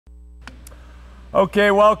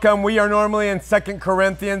Okay, welcome. We are normally in 2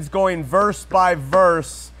 Corinthians going verse by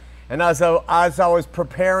verse. And as I was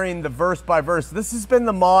preparing the verse by verse, this has been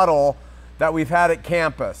the model that we've had at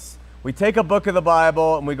campus. We take a book of the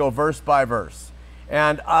Bible and we go verse by verse.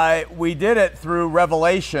 And we did it through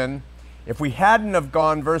Revelation. If we hadn't have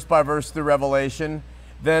gone verse by verse through Revelation,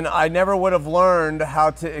 then I never would have learned how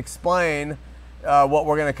to explain what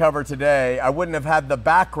we're going to cover today. I wouldn't have had the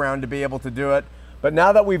background to be able to do it. But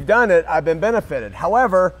now that we've done it, I've been benefited.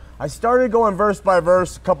 However, I started going verse by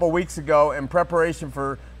verse a couple weeks ago in preparation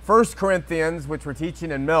for 1 Corinthians, which we're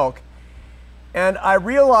teaching in Milk. And I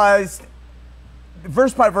realized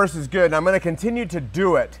verse by verse is good, and I'm going to continue to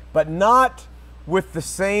do it, but not with the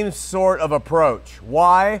same sort of approach.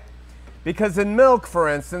 Why? Because in Milk, for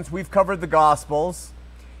instance, we've covered the Gospels,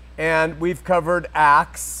 and we've covered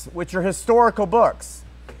Acts, which are historical books.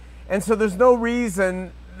 And so there's no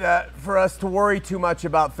reason for us to worry too much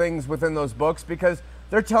about things within those books, because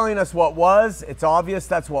they're telling us what was. It's obvious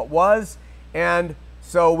that's what was, and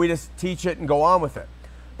so we just teach it and go on with it.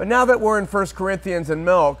 But now that we're in 1 Corinthians and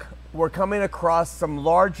Milk, we're coming across some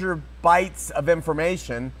larger bites of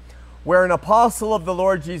information where an apostle of the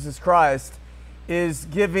Lord Jesus Christ is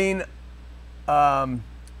giving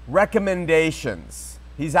recommendations.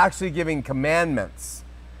 He's actually giving commandments,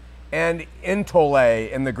 and intole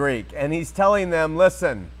in the Greek. And he's telling them,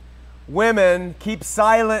 listen, women, keep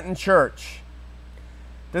silent in church.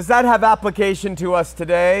 Does that have application to us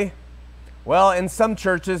today? Well, in some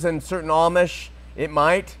churches and certain Amish, it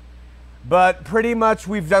might. But pretty much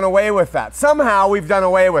we've done away with that. Somehow we've done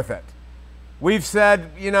away with it. We've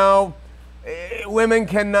said, you know, women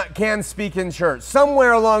can speak in church.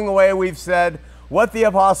 Somewhere along the way we've said what the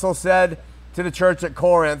apostle said to the church at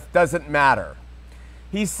Corinth doesn't matter.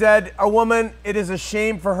 He said, a woman, it is a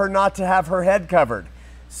shame for her not to have her head covered.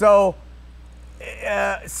 So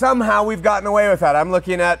somehow we've gotten away with that. I'm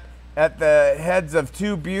looking at the heads of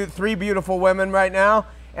three beautiful women right now,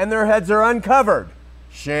 and their heads are uncovered.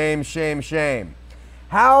 Shame, shame, shame.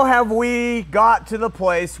 How have we got to the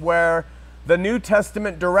place where the New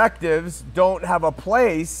Testament directives don't have a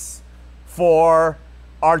place for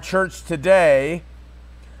our church today?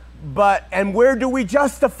 And where do we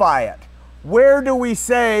justify it? Where do we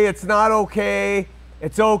say it's not okay,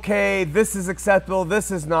 it's okay, this is acceptable, this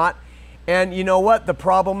is not? And you know what the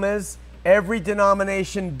problem is? Every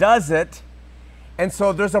denomination does it. And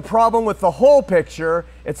so there's a problem with the whole picture.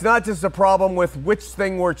 It's not just a problem with which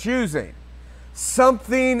thing we're choosing.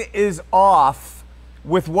 Something is off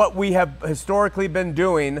with what we have historically been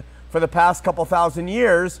doing for the past couple thousand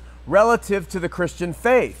years relative to the Christian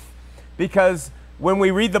faith. Because when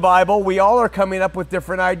we read the Bible, we all are coming up with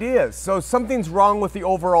different ideas. So something's wrong with the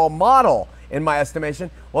overall model, in my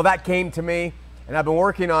estimation. Well, that came to me, and I've been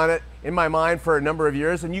working on it in my mind for a number of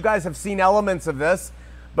years, and you guys have seen elements of this.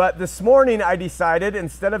 But this morning I decided,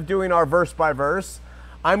 instead of doing our verse by verse,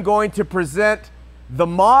 I'm going to present the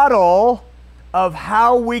model of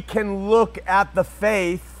how we can look at the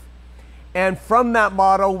faith, and from that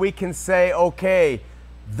model we can say, okay,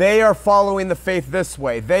 they are following the faith this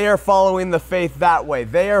way. They are following the faith that way.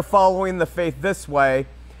 They are following the faith this way.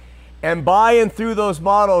 And by and through those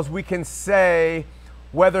models, we can say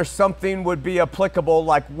whether something would be applicable,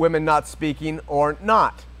 like women not speaking or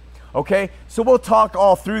not. Okay? So we'll talk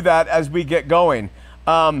all through that as we get going.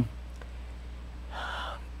 I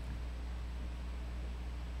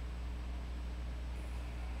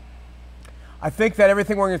think that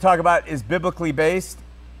everything we're going to talk about is biblically based.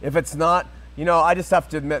 If it's not, you know, I just have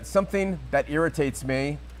to admit, something that irritates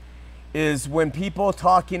me is when people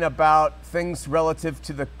talking about things relative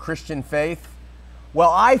to the Christian faith.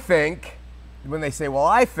 Well, I think, when they say, well,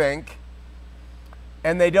 I think,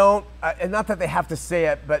 and they don't, and not that they have to say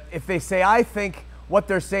it, but if they say, I think, what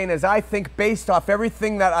they're saying is, I think based off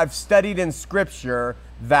everything that I've studied in Scripture,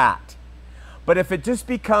 that. But if it just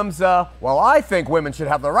becomes well, I think women should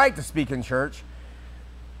have the right to speak in church,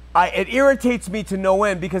 it irritates me to no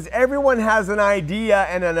end, because everyone has an idea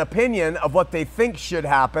and an opinion of what they think should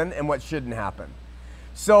happen and what shouldn't happen.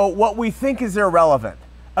 So what we think is irrelevant.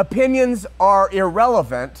 Opinions are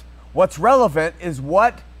irrelevant. What's relevant is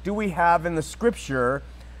what do we have in the Scripture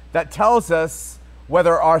that tells us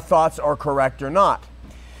whether our thoughts are correct or not.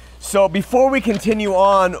 So before we continue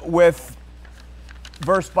on with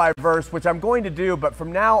verse by verse, which I'm going to do, but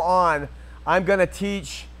from now on, I'm going to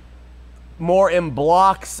teach more in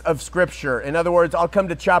blocks of Scripture. In other words, I'll come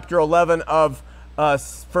to chapter 11 of 1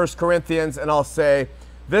 Corinthians, and I'll say,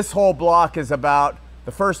 this whole block is about,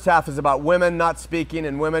 the first half is about women not speaking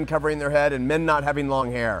and women covering their head and men not having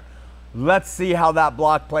long hair. Let's see how that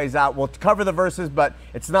block plays out. We'll cover the verses, but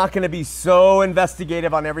it's not going to be so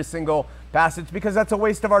investigative on every single passage because that's a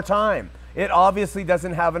waste of our time. It obviously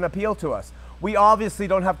doesn't have an appeal to us. We obviously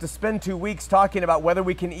don't have to spend 2 weeks talking about whether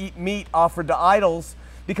we can eat meat offered to idols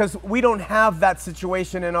because we don't have that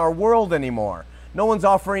situation in our world anymore. No one's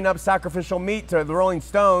offering up sacrificial meat to the Rolling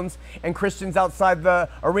Stones, and Christians outside the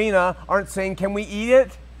arena aren't saying, can we eat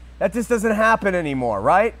it? That just doesn't happen anymore,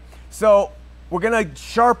 right? So we're going to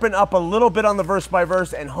sharpen up a little bit on the verse by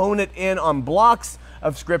verse and hone it in on blocks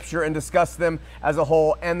of Scripture and discuss them as a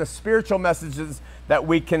whole and the spiritual messages that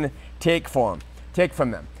we can take from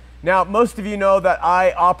them. Now, most of you know that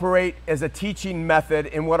I operate as a teaching method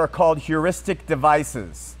in what are called heuristic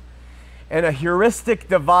devices. And a heuristic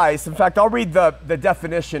device, in fact, I'll read the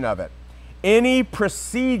definition of it. Any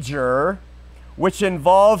procedure which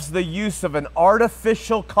involves the use of an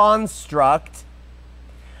artificial construct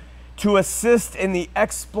to assist in the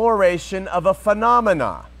exploration of a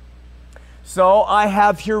phenomena. So I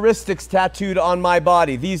have heuristics tattooed on my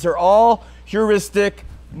body. These are all heuristic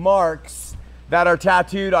marks that are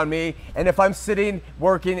tattooed on me. And if I'm sitting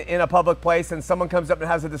working in a public place and someone comes up and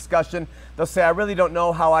has a discussion, they'll say, I really don't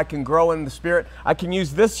know how I can grow in the Spirit. I can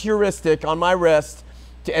use this heuristic on my wrist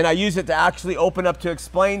and I use it to actually open up to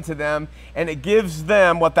explain to them, and it gives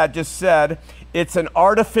them what that just said. It's an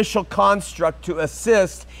artificial construct to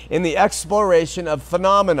assist in the exploration of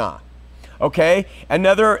phenomena. Okay?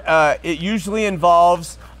 It usually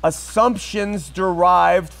involves assumptions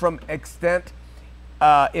derived from extant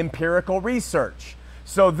empirical research.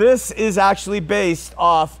 So this is actually based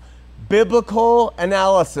off biblical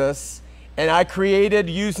analysis, and I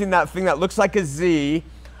created, using that thing that looks like a Z,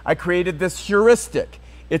 I created this heuristic.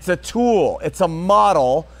 It's a tool, it's a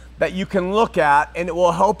model that you can look at, and it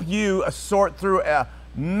will help you sort through a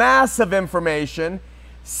massive information,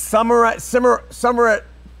 simmer it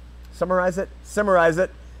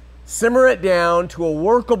down to a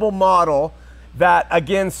workable model that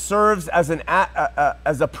again serves as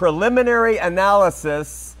a preliminary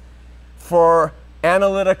analysis for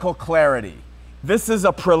analytical clarity. This is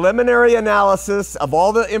a preliminary analysis of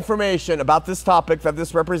all the information about this topic that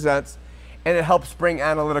this represents, and it helps bring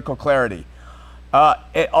analytical clarity.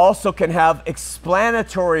 It also can have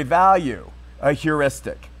explanatory value, a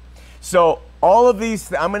heuristic. So all of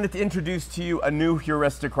these, I'm going to introduce to you a new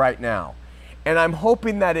heuristic right now. And I'm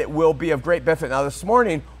hoping that it will be of great benefit. Now this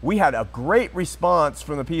morning, we had a great response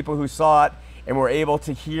from the people who saw it and were able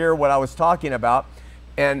to hear what I was talking about.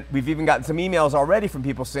 And we've even gotten some emails already from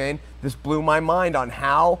people saying, this blew my mind on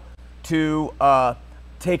how to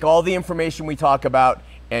take all the information we talk about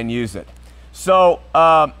and use it. So,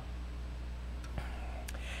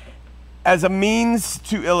 as a means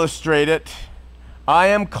to illustrate it, I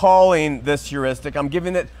am calling this heuristic, I'm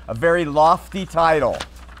giving it a very lofty title.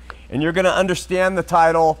 And you're going to understand the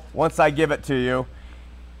title once I give it to you.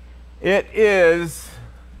 It is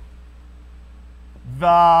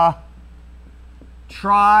the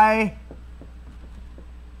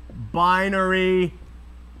tri-binary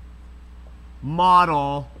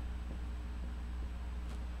model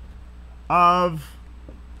of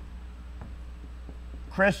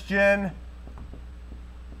Christian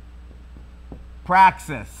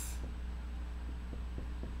praxis.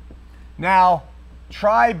 Now,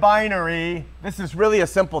 tri-binary, this is really a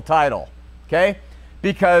simple title, okay?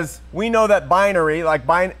 Because we know that binary, like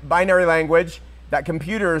binary language that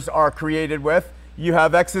computers are created with, you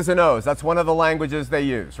have X's and O's. That's one of the languages they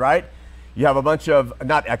use, right? You have a bunch of,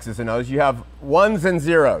 not X's and O's, you have ones and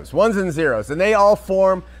zeros, and they all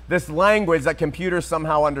form this language that computers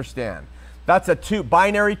somehow understand. That's a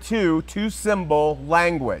binary two-symbol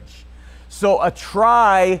language. So a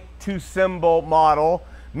two-symbol model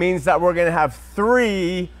means that we're going to have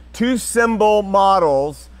 3 two-symbol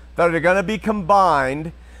models that are going to be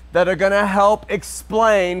combined that are going to help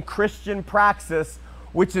explain Christian praxis,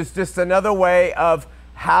 which is just another way of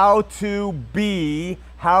how to do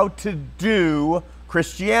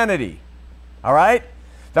Christianity. All right?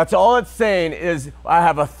 That's all it's saying is I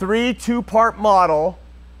have a two-part model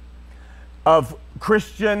of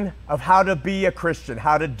how to be a Christian,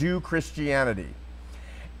 how to do Christianity.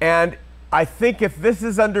 And I think if this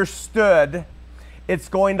is understood, it's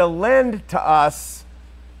going to lend to us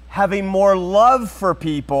having more love for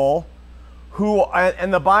people who,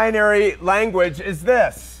 and the binary language is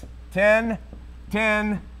this, 10,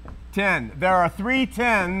 10, 10. There are 3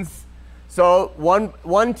 10s, so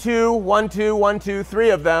 1, 2, 1, 2, 1, 2, 3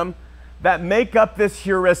 of them that make up this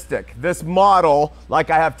heuristic, this model, like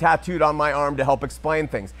I have tattooed on my arm to help explain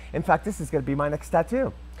things. In fact, this is going to be my next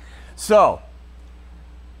tattoo. So,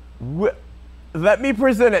 let me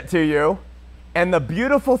present it to you, And the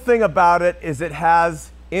beautiful thing about it is it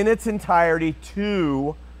has in its entirety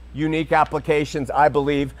two unique applications, I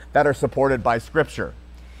believe, that are supported by Scripture.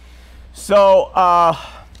 So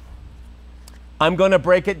I'm going to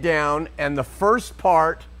break it down, and the first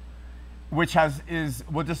part, which I'm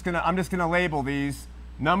just going to label these.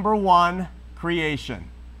 Number one, creation.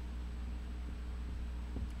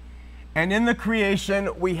 And in the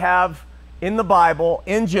creation, we have in the Bible,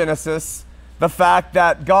 in Genesis, the fact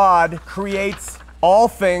that God creates all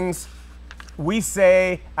things, we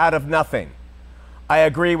say, out of nothing. I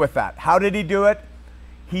agree with that. How did he do it?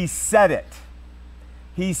 He said it.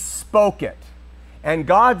 He spoke it. And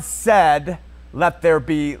God said, "Let there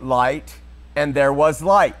be light," and there was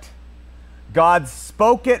light. God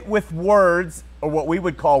spoke it with words, or what we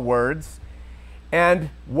would call words, and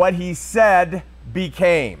what he said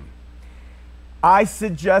became. I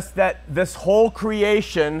suggest that this whole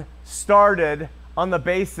creation started on the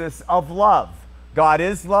basis of love. God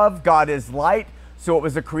is love, God is light, so it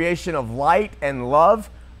was a creation of light and love,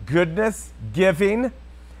 goodness, giving,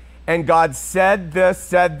 and God said this,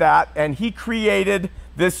 said that, and he created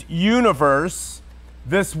this universe,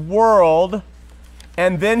 this world,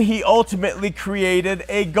 and then he ultimately created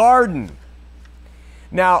a garden.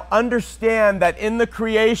 Now, understand that in the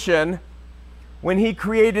creation, when he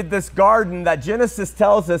created this garden, that Genesis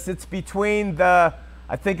tells us it's between the,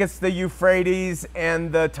 I think it's the Euphrates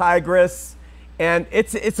and the Tigris, and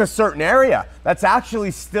it's a certain area that's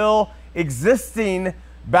actually still existing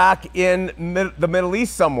back in the Middle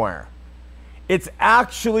East somewhere. It's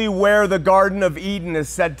actually where the Garden of Eden is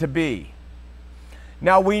said to be.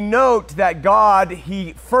 Now we note that God,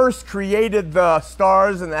 he first created the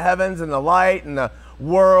stars and the heavens and the light and the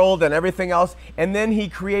world and everything else, and then he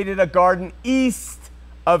created a garden east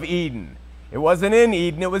of Eden. It wasn't in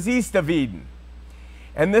Eden, it was east of Eden.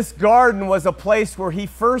 And this garden was a place where he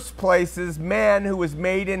first places man who was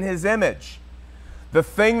made in his image. The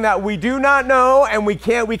thing that we do not know, and we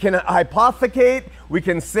can hypothecate, we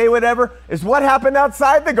can say whatever, is what happened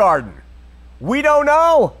outside the garden. We don't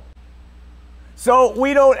know. So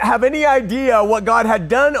we don't have any idea what God had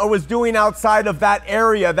done or was doing outside of that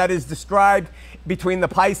area that is described between the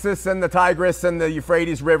Pisces and the Tigris and the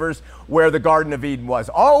Euphrates rivers where the Garden of Eden was.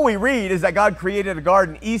 All we read is that God created a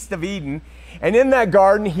garden east of Eden, and in that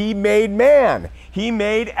garden he made man. He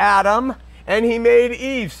made Adam and he made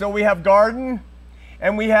Eve. So we have garden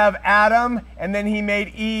and we have Adam, and then he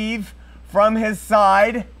made Eve from his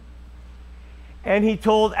side. And he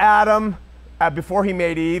told Adam, before he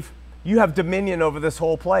made Eve, "You have dominion over this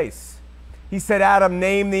whole place." He said, "Adam,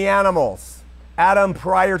 name the animals." Adam,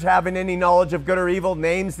 prior to having any knowledge of good or evil,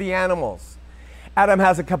 names the animals. Adam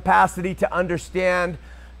has a capacity to understand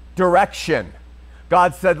direction.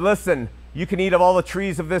 God said, "Listen, you can eat of all the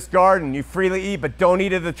trees of this garden. You freely eat, but don't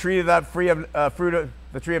eat of the tree of that fruit of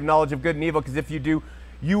the tree of knowledge of good and evil, because if you do,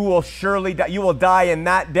 you will surely die. You will die in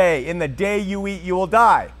that day. In the day you eat, you will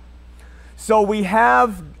die." So we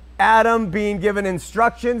have Adam being given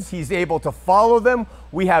instructions. He's able to follow them.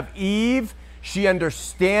 We have Eve. She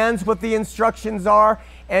understands what the instructions are,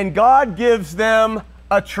 and God gives them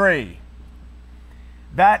a tree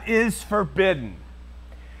that is forbidden.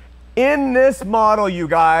 In this model, you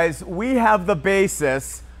guys, we have the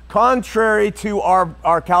basis, contrary to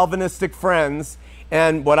our Calvinistic friends,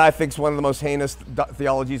 and what I think is one of the most heinous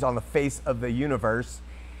theologies on the face of the universe,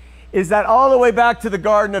 is that all the way back to the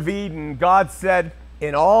Garden of Eden, God said,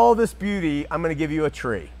 "In all this beauty, I'm going to give you a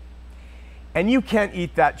tree. And you can't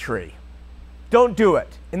eat that tree. Don't do it.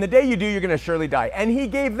 In the day you do, you're going to surely die." And he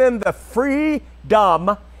gave them the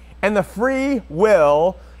freedom and the free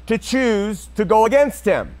will to choose to go against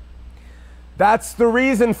him. That's the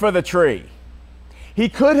reason for the tree. He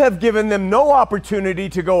could have given them no opportunity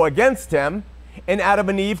to go against him, and Adam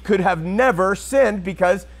and Eve could have never sinned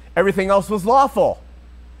because everything else was lawful.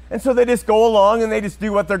 And so they just go along and they just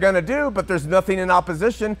do what they're going to do, but there's nothing in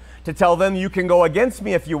opposition to tell them, "You can go against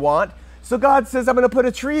me if you want." So God says, "I'm going to put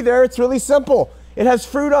a tree there. It's really simple. It has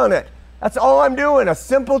fruit on it. That's all I'm doing, a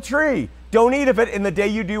simple tree. Don't eat of it. In the day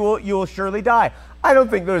you do, you will surely die." I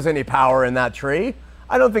don't think there's any power in that tree.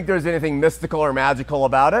 I don't think there's anything mystical or magical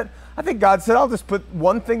about it. I think God said, "I'll just put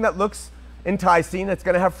one thing that looks enticing. It's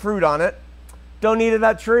going to have fruit on it. Don't eat of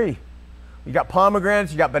that tree." You got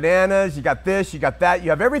pomegranates, you got bananas, you got this, you got that. You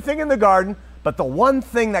have everything in the garden, but the one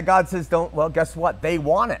thing that God says don't, well, guess what? They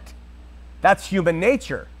want it. That's human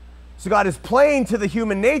nature. So God is playing to the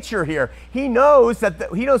human nature here. He knows that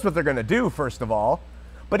he knows what they're going to do, first of all,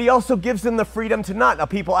 but he also gives them the freedom to not. Now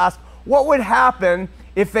people ask, what would happen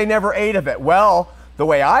if they never ate of it? Well, the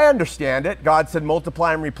way I understand it, God said,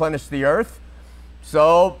 "Multiply and replenish the earth."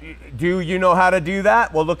 So, do you know how to do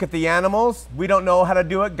that? Well, look at the animals. We don't know how to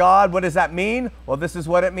do it. God, what does that mean? Well, this is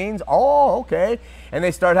what it means. Oh, okay. And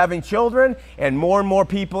they start having children and more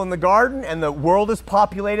people in the garden, and the world is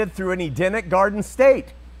populated through an Edenic garden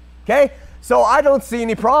state. Okay? So I don't see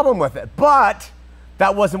any problem with it. But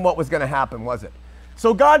that wasn't what was going to happen, was it?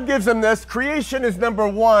 So God gives them this. Creation is number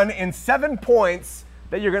 1 in 7 points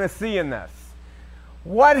that you're going to see in this.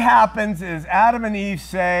 What happens is Adam and Eve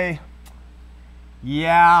say,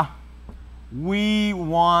 yeah, we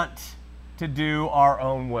want to do our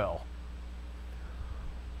own will.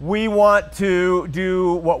 We want to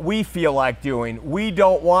do what we feel like doing. We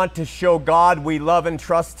don't want to show God we love and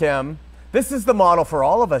trust Him. This is the model for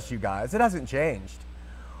all of us, you guys. It hasn't changed.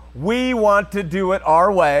 We want to do it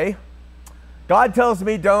our way. God tells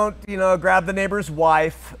me don't, grab the neighbor's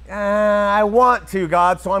wife. I want to,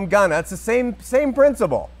 God, so I'm gonna. It's the same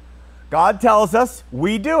principle. God tells us,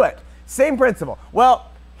 we do it. Same principle.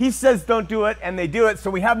 Well, He says don't do it, and they do it. So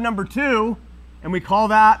we have number 2, and we call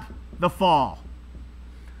that the fall.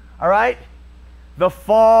 All right? The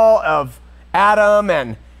fall of Adam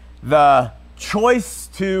and the choice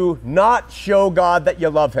to not show God that you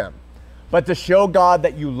love Him, but to show God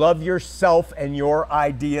that you love yourself and your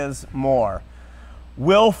ideas more.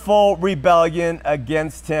 Willful rebellion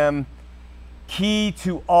against Him, key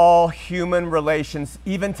to all human relations,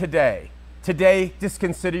 even today. Today, just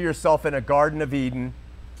consider yourself in a Garden of Eden,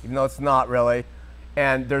 even though it's not really.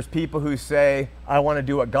 And there's people who say, I want to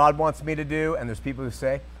do what God wants me to do. And there's people who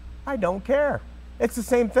say, I don't care. It's the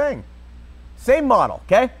same thing. Same model,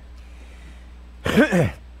 okay?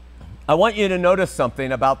 I want you to notice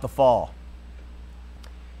something about the fall.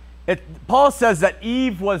 Paul says that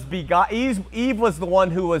Eve was the one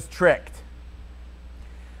who was tricked.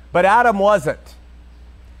 But Adam wasn't.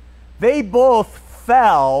 They both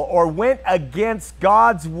fell or went against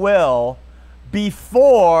God's will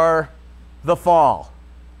before the fall.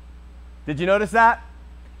 Did you notice that?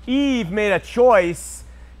 Eve made a choice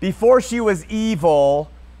before she was evil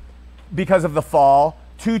because of the fall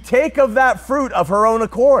to take of that fruit of her own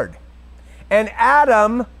accord. And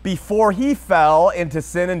Adam, before he fell into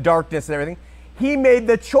sin and darkness and everything, he made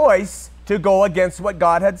the choice to go against what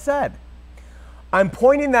God had said. I'm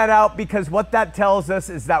pointing that out because what that tells us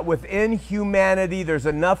is that within humanity, there's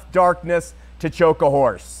enough darkness to choke a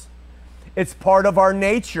horse. It's part of our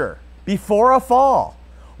nature. Before a fall,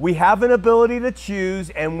 we have an ability to choose,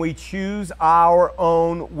 and we choose our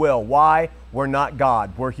own will. Why? We're not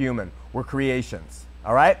God. We're human. We're creations.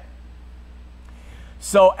 All right?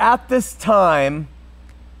 So at this time,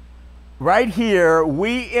 right here,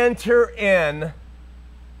 we enter in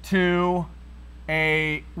to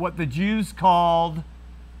what the Jews called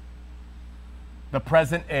the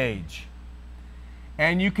present age.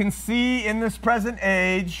 And you can see in this present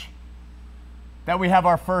age that we have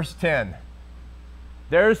our first 10.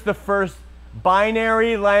 There's the first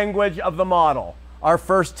binary language of the model, our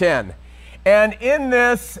first 10. And in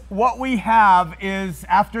this, what we have is,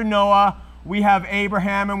 after Noah, we have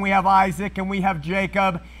Abraham, and we have Isaac, and we have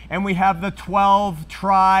Jacob, and we have the 12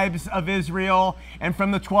 tribes of Israel. And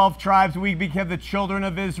from the 12 tribes, we become the children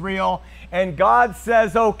of Israel. And God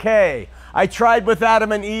says, okay, I tried with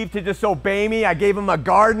Adam and Eve to disobey me. I gave them a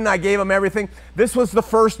garden. I gave them everything. This was the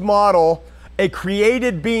first model, a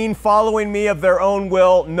created being following me of their own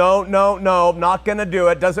will. No, not going to do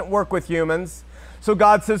it. Doesn't work with humans. So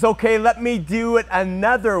God says, okay, let me do it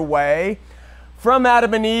another way. From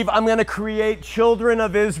Adam and Eve, I'm going to create children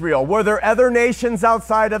of Israel. Were there other nations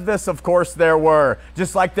outside of this? Of course there were.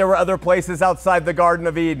 Just like there were other places outside the Garden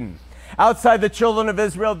of Eden. Outside the children of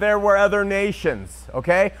Israel, there were other nations,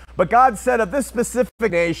 okay? But God said of this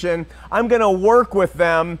specific nation, I'm going to work with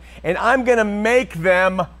them, and I'm going to make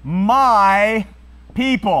them my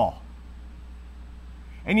people.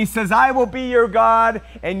 And He says, I will be your God,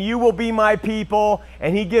 and you will be my people.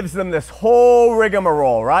 And He gives them this whole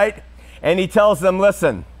rigmarole, right? And He tells them,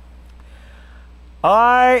 listen,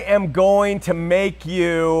 I am going to make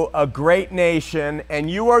you a great nation, and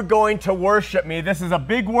you are going to worship me. This is a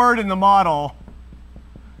big word in the model,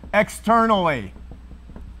 externally.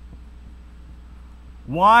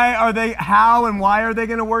 How and why are they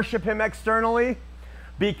going to worship Him externally?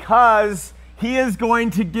 Because He is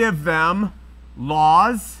going to give them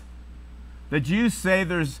laws. The Jews say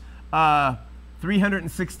there's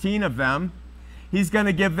 316 of them. He's going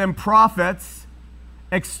to give them prophets,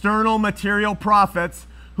 external material prophets,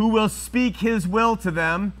 who will speak His will to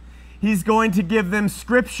them. He's going to give them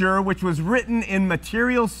scripture, which was written in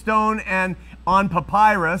material stone and on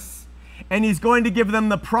papyrus. And He's going to give them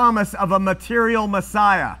the promise of a material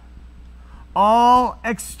Messiah. All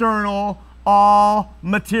external, all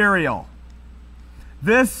material.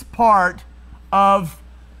 this part of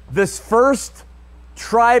this first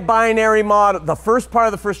tri-binary model, the first part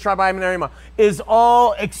of the first tri-binary model, is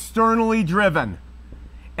all externally driven.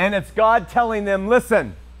 And it's God telling them,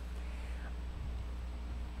 listen.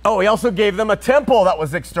 Oh, he also gave them a temple that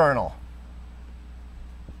was external.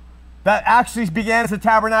 That actually began as a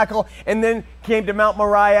tabernacle and then came to Mount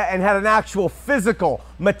Moriah and had an actual physical,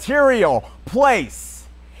 material place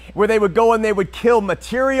where they would go and they would kill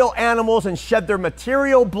material animals and shed their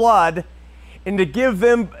material blood and to give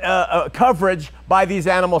them coverage by these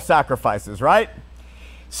animal sacrifices, right?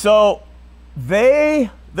 So they,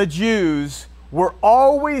 the Jews, were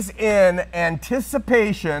always in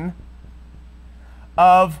anticipation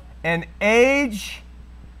of an age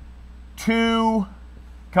to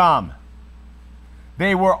come.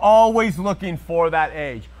 They were always looking for that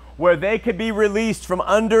age where they could be released from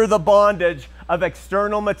under the bondage of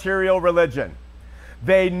external material religion.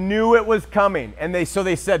 They knew it was coming, and so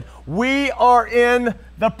they said, we are in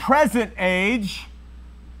the present age,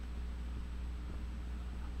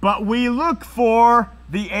 but we look for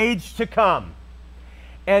the age to come.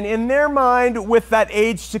 And in their mind, with that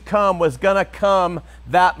age to come was going to come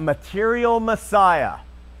that material Messiah.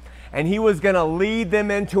 And he was going to lead them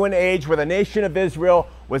into an age where the nation of Israel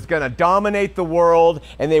was going to dominate the world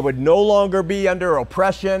and they would no longer be under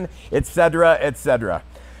oppression, etc., etc.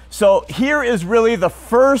 So here is really the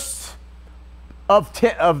first of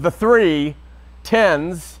the 3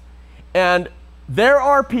 tens. And there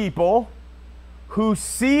are people who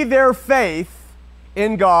see their faith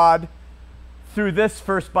in God through this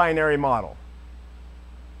first binary model.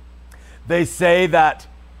 They say that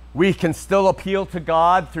we can still appeal to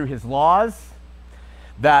God through his laws,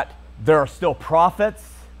 that there are still prophets,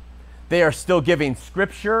 they are still giving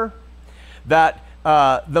scripture, that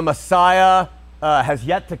the Messiah has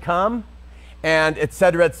yet to come, and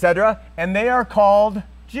etc., etc., and they are called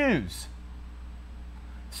Jews.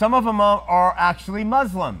 Some of them are actually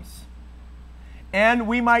Muslims. And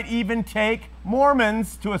we might even take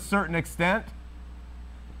Mormons to a certain extent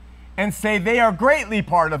and say they are greatly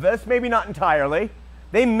part of this, maybe not entirely.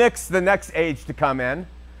 They mix the next age to come in.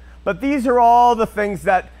 But these are all the things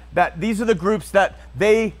that these are the groups that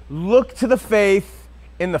they look to the faith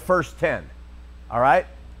in the first 10. All right?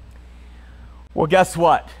 Well, guess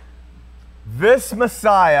what? This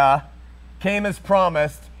Messiah came as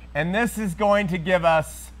promised, and this is going to give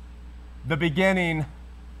us the beginning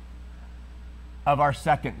of our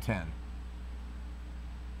second 10.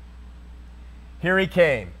 Here he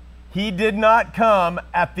came. He did not come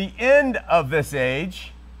at the end of this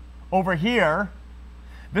age. Over here,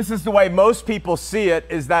 this is the way most people see it,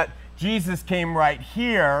 is that Jesus came right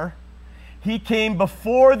here. He came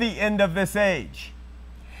before the end of this age.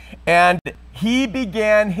 And he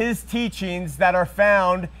began his teachings that are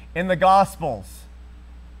found in the Gospels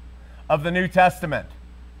of the New Testament.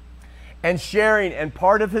 And sharing, and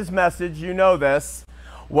part of his message, you know this,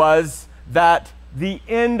 was that the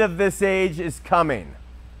end of this age is coming.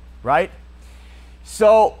 Right?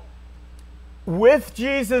 So, with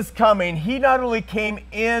Jesus coming, he not only came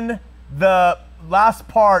in the last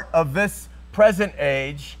part of this present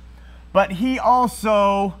age, but he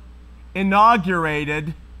also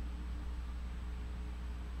inaugurated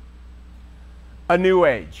a new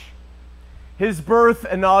age. His birth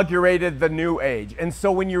inaugurated the new age. And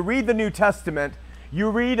so when you read the New Testament,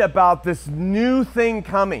 you read about this new thing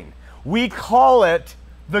coming. We call it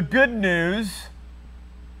the good news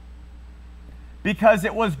because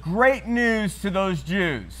it was great news to those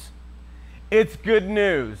Jews. It's good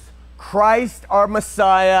news. Christ, our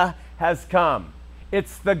Messiah, has come.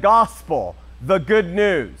 It's the gospel, the good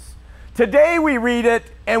news. Today we read it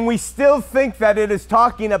and we still think that it is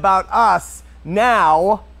talking about us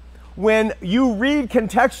now. When you read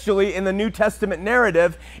contextually in the New Testament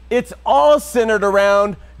narrative, it's all centered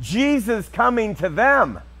around Jesus coming to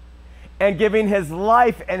them and giving his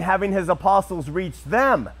life and having his apostles reach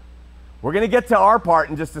them. We're going to get to our part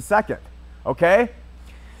in just a second, okay?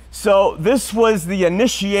 So this was the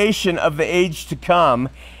initiation of the age to come,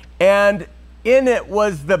 and in it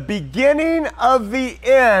was the beginning of the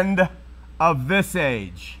end of this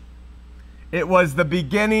age. It was the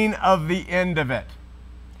beginning of the end of it.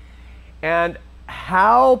 And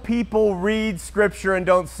how people read Scripture and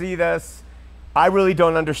don't see this, I really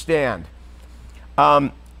don't understand.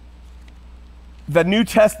 The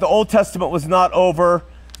Old Testament was not over.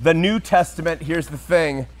 The New Testament, here's the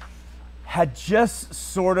thing, had just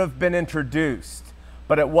sort of been introduced,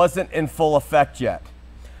 but it wasn't in full effect yet.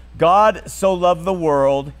 God so loved the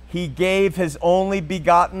world, he gave his only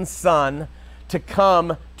begotten Son to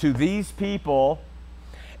come to these people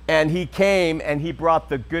And he came and he brought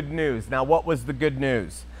the good news. Now, what was the good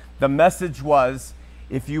news? The message was,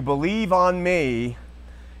 if you believe on me,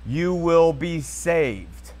 you will be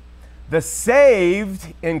saved. The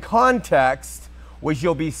saved, in context, was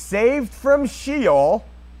you'll be saved from Sheol,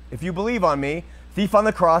 if you believe on me. Thief on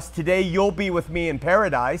the cross, today you'll be with me in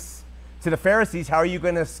paradise. To the Pharisees, how are you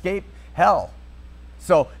going to escape hell?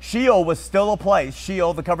 So Sheol was still a place.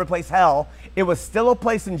 Sheol, the covered place, hell. It was still a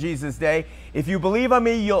place in Jesus' day. If you believe on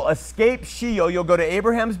me, you'll escape Sheol. You'll go to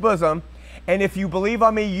Abraham's bosom. And if you believe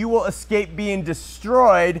on me, you will escape being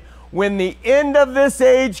destroyed when the end of this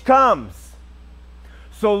age comes.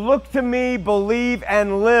 So look to me, believe,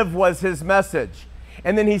 and live was his message.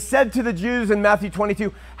 And then he said to the Jews in Matthew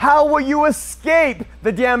 22, how will you escape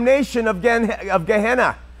the damnation of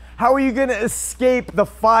Gehenna? How are you going to escape the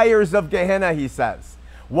fires of Gehenna, he says.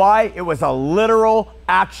 Why? It was a literal,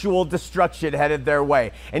 actual destruction headed their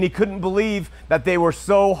way. And he couldn't believe that they were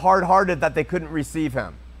so hard-hearted that they couldn't receive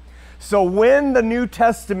him. So when the New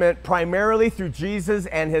Testament, primarily through Jesus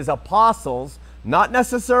and his apostles, not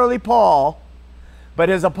necessarily Paul, but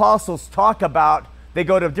his apostles talk about, they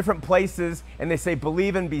go to different places and they say,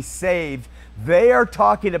 believe and be saved. They are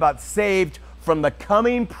talking about saved from the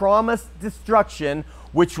coming promised destruction,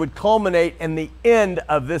 which would culminate in the end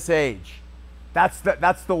of this age. That's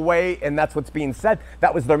the way, and that's what's being said.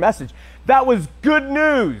 That was their message. That was good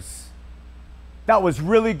news. That was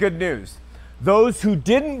really good news. Those who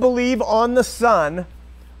didn't believe on the Son,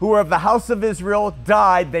 who were of the house of Israel,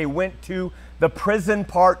 died. They went to the prison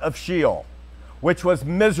part of Sheol, which was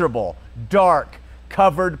miserable, dark,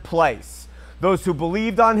 covered place. Those who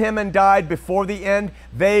believed on him and died before the end,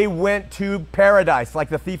 they went to paradise, like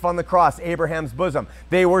the thief on the cross, Abraham's bosom.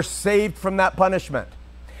 They were saved from that punishment.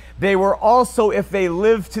 They were also, if they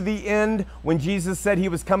lived to the end, when Jesus said he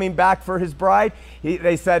was coming back for his bride,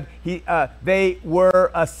 they said they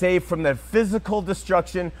were saved from the physical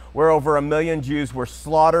destruction where over 1 million Jews were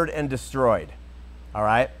slaughtered and destroyed. All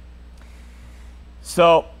right?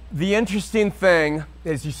 So the interesting thing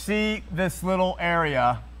is you see this little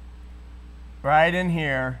area right in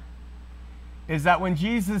here, is that when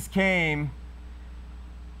Jesus came,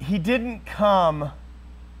 he didn't come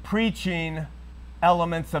preaching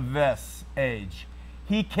elements of this age.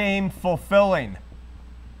 He came fulfilling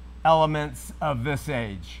elements of this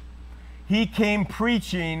age. He came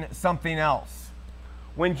preaching something else.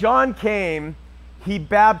 When John came, he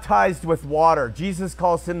baptized with water. Jesus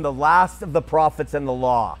calls him the last of the prophets and the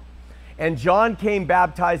law. And John came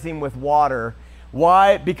baptizing with water.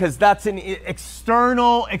 Why? Because that's an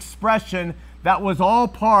external expression that was all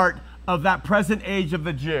part of that present age of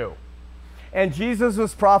the Jew. And Jesus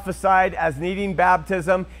was prophesied as needing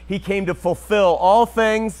baptism. He came to fulfill all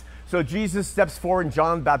things. So Jesus steps forward and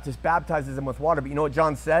John baptizes him with water. But you know what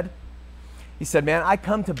John said? He said, man, I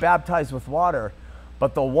come to baptize with water,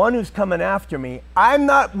 but the one who's coming after me, I'm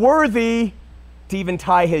not worthy to even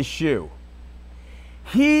tie his shoe.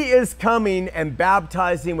 He is coming and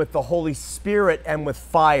baptizing with the Holy Spirit and with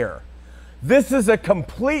fire. This is a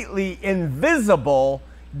completely invisible,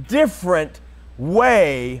 different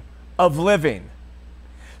way of living.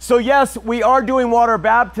 So yes, we are doing water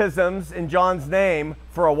baptisms in John's name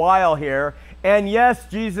for a while here. And yes,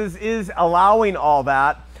 Jesus is allowing all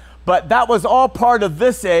that. But that was all part of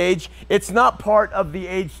this age. It's not part of the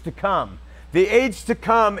age to come. The age to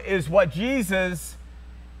come is what Jesus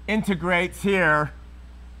integrates here.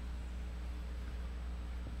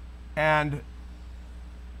 And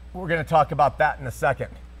we're going to talk about that in a second.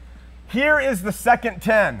 Here is the second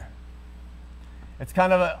 10. It's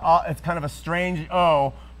kind of a strange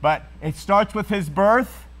O, but it starts with his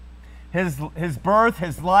birth, his birth,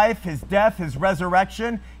 his life, his death, his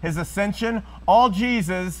resurrection, his ascension, all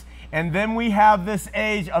Jesus, and then we have this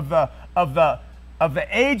age of the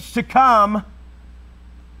age to come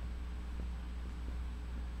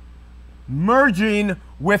merging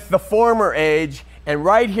with the former age, and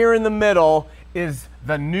right here in the middle is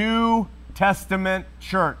the New Testament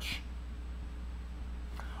church.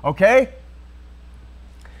 Okay?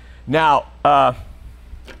 Now,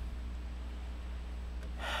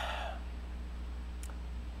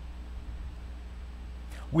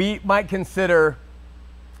 we might consider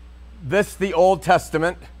this the Old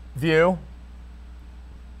Testament view,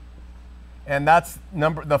 and that's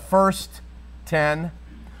the first 10.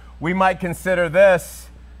 We might consider this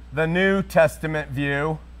the New Testament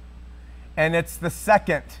view, and it's the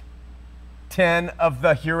second 10 of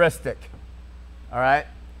the heuristic. All right?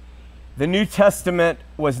 The New Testament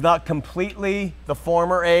was not completely the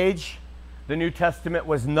former age. The New Testament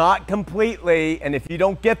was not completely, and if you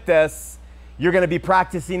don't get this, you're going to be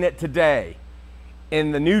practicing it today.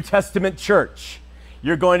 In the New Testament church,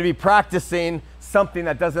 you're going to be practicing something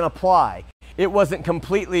that doesn't apply. It wasn't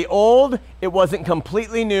completely old, it wasn't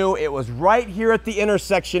completely new, it was right here at the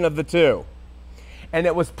intersection of the two. And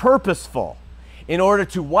it was purposeful in order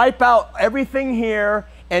to wipe out everything here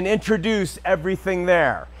and introduce everything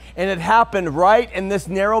there. And it happened right in this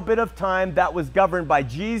narrow bit of time that was governed by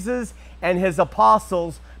Jesus and his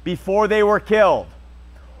apostles before they were killed.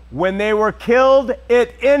 When they were killed,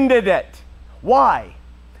 it ended it. Why?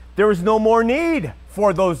 There was no more need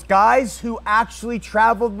for those guys who actually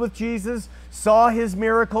traveled with Jesus, saw his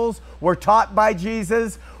miracles, were taught by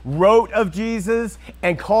Jesus, wrote of Jesus,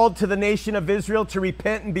 and called to the nation of Israel to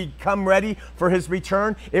repent and become ready for his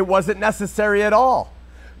return. It wasn't necessary at all.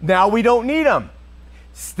 Now we don't need them.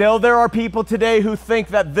 Still, there are people today who think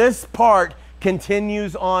that this part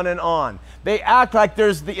continues on and on. They act like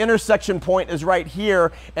the intersection point is right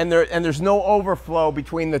here and there's no overflow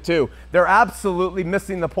between the two. They're absolutely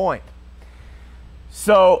missing the point.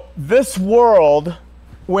 So this world,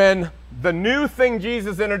 when the new thing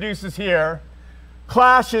Jesus introduces here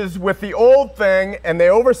clashes with the old thing, and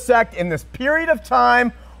they intersect in this period of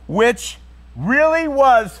time, which really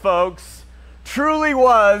was, folks, truly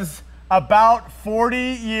was about 40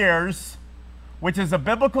 years, which is a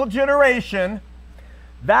biblical generation.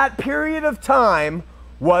 That period of time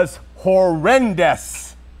was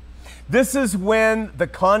horrendous. This is when the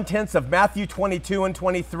contents of Matthew 22 and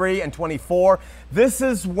 23 and 24, this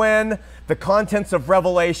is when the contents of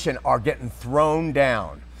Revelation are getting thrown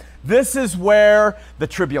down. This is where the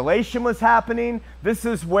tribulation was happening. This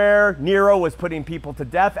is where Nero was putting people to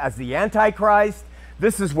death as the Antichrist.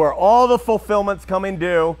 This is where all the fulfillment's coming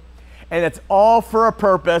due. And it's all for a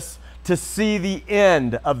purpose, to see the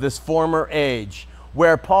end of this former age,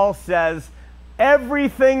 where Paul says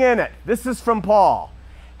everything in it, this is from Paul,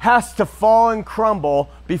 has to fall and crumble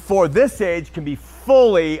before this age can be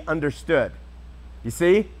fully understood. You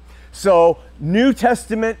see? So New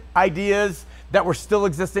Testament ideas that were still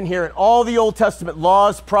existing here, and all the Old Testament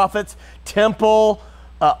laws, prophets, temple,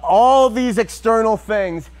 all these external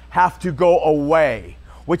things have to go away.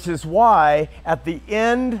 Which is why at the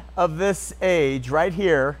end of this age right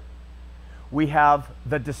here, we have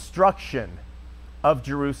the destruction of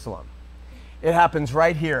Jerusalem. It happens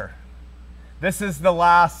right here. This is the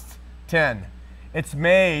last 10. It's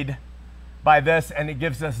made by this, and it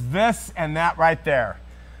gives us this and that right there.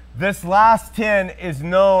 This last 10 is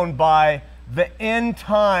known by the end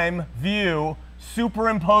time view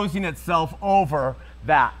superimposing itself over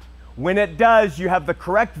that. When it does, you have the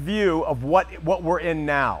correct view of what we're in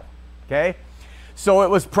now, okay? So it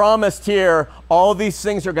was promised here, all these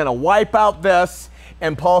things are going to wipe out this,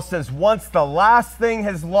 and Paul says once the last thing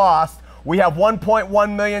has lost, we have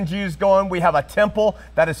 1.1 million Jews going, we have a temple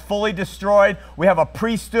that is fully destroyed, we have a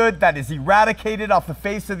priesthood that is eradicated off the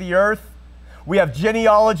face of the earth, we have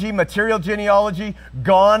genealogy, material genealogy,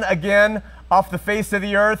 gone again off the face of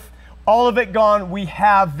the earth, all of it gone. We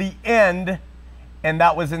have the end. And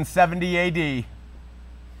that was in 70 AD.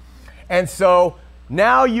 And so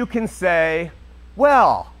now you can say,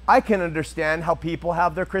 well, I can understand how people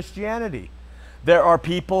have their Christianity. There are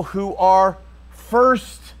people who are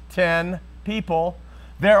first 10 people.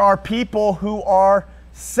 There are people who are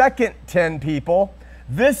second 10 people.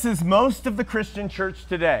 This is most of the Christian church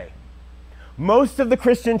today. Most of the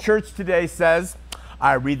Christian church today says,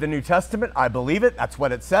 I read the New Testament, I believe it, that's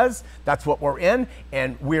what it says, that's what we're in,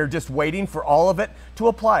 and we're just waiting for all of it to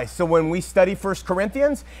apply. So when we study 1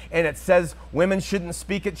 Corinthians and it says women shouldn't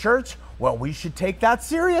speak at church, well, we should take that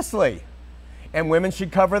seriously. And women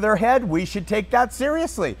should cover their head, we should take that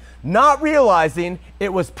seriously. Not realizing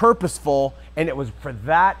it was purposeful and it was for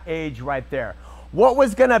that age right there. What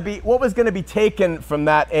was gonna be taken from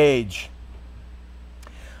that age?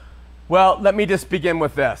 Well, let me just begin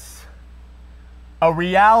with this. A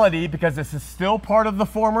reality, because this is still part of the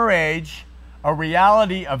former age, a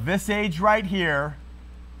reality of this age right here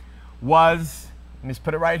was, let me just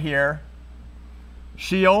put it right here,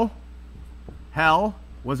 Sheol, hell,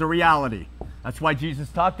 was a reality. That's why Jesus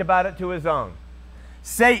talked about it to his own.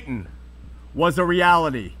 Satan was a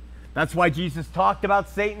reality. That's why Jesus talked about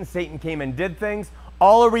Satan. Satan came and did things.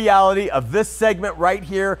 All a reality of this segment right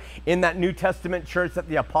here in that New Testament church that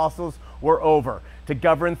the apostles were over to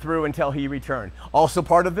govern through until he returned. Also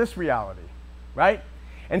part of this reality, right?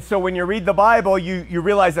 And so when you read the Bible, you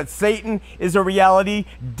realize that Satan is a reality.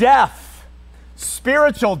 Death,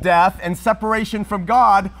 spiritual death and separation from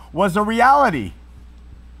God was a reality.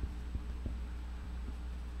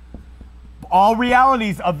 All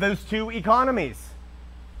realities of those two economies.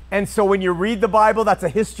 And so when you read the Bible, that's a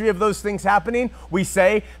history of those things happening. We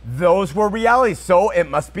say those were realities, so it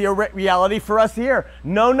must be a reality for us here.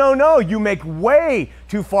 No, no, no. You make way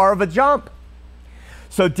too far of a jump.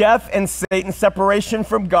 So death and Satan, separation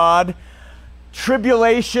from God,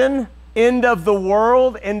 tribulation, end of the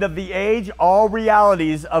world, end of the age, all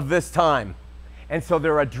realities of this time. And so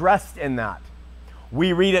they're addressed in that.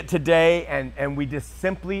 We read it today and we just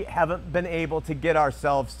simply haven't been able to get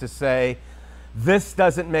ourselves to say, this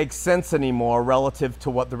doesn't make sense anymore relative to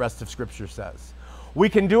what the rest of Scripture says. We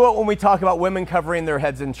can do it when we talk about women covering their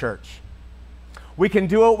heads in church. We can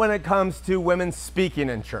do it when it comes to women speaking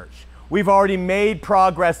in church. We've already made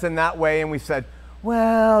progress in that way, and we said,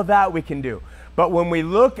 well, that we can do. But when we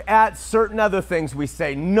look at certain other things, we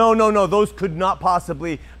say, no, no, no, those could not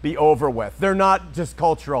possibly be over with. They're not just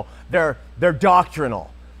cultural, they're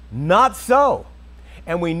doctrinal. Not so.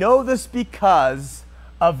 And we know this because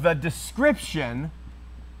of the descriptions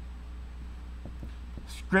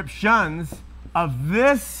of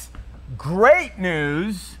this great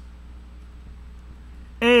news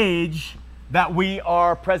age that we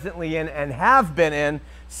are presently in and have been in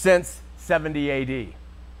since 70 AD.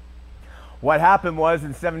 What happened was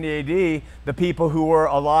in 70 AD, the people who were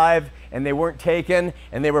alive and they weren't taken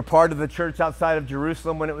and they were part of the church outside of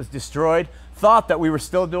Jerusalem when it was destroyed, thought that we were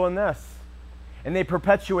still doing this. And they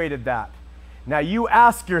perpetuated that. Now you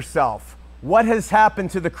ask yourself, what has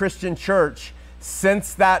happened to the Christian church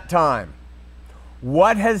since that time?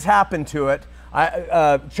 What has happened to it?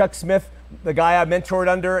 Chuck Smith, the guy I mentored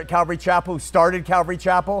under at Calvary Chapel, who started Calvary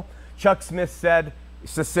Chapel, Chuck Smith said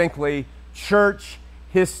succinctly, church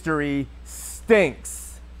history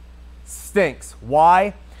stinks. Stinks.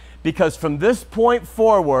 Why? Because from this point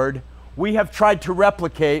forward, we have tried to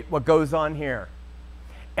replicate what goes on here.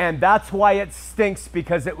 And that's why it stinks,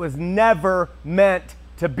 because it was never meant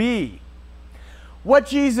to be. What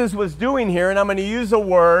Jesus was doing here, and I'm going to use a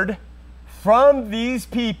word from these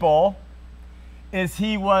people, is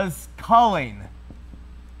he was culling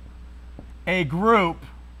a group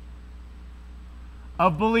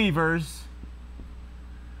of believers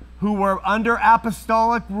who were under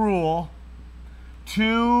apostolic rule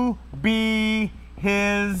to be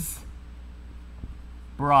his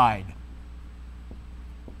bride.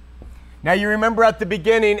 Now you remember at the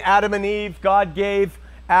beginning, Adam and Eve, God gave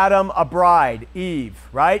Adam a bride, Eve,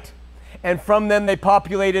 right? And from them they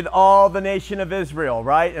populated all the nation of Israel,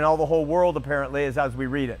 right? And all the whole world apparently is as we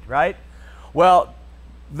read it, right? Well,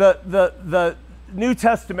 the New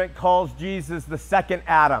Testament calls Jesus the second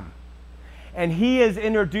Adam. And he has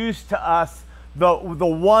introduced to us the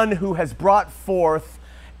one who has brought forth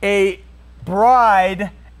a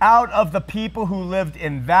bride out of the people who lived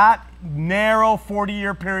in that narrow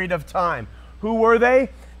 40-year period of time. Who were they?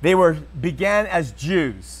 They began as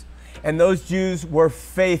Jews. And those Jews were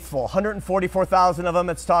faithful. 144,000 of them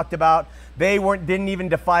it's talked about. They didn't even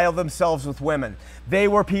defile themselves with women. They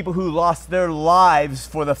were people who lost their lives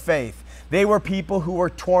for the faith. They were people who were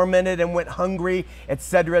tormented and went hungry,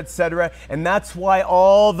 etc., etc. And that's why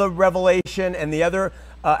all the revelation and the other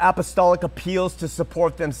apostolic appeals to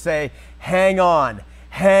support them say, hang on,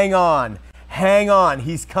 hang on, hang on.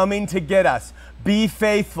 He's coming to get us. Be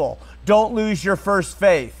faithful. Don't lose your first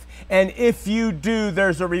faith. And if you do,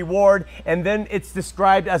 there's a reward. And then it's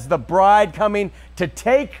described as the bride coming to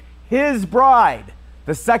take his bride,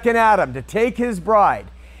 the second Adam, to take his bride.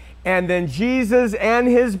 And then Jesus and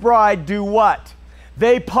his bride do what?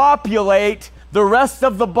 They populate the rest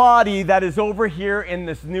of the body that is over here in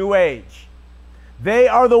this new age. They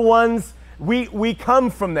are the ones, we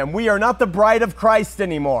come from them. We are not the bride of Christ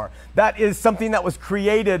anymore. That is something that was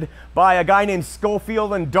created by a guy named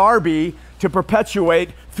Schofield and Darby to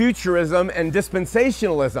perpetuate futurism and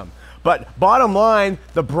dispensationalism. But bottom line,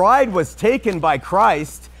 the bride was taken by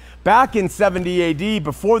Christ back in 70 AD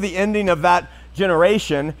before the ending of that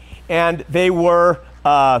generation, and they were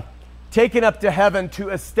taken up to heaven to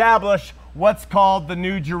establish what's called the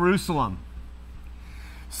New Jerusalem.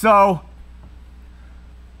 So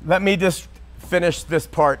let me just finish this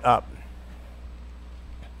part up.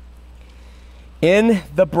 In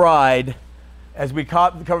the bride, as we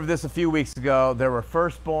covered this a few weeks ago, there were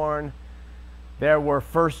firstborn, there were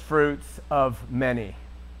first fruits of many.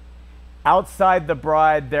 Outside the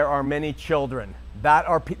bride, there are many children.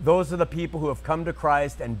 Those are the people who have come to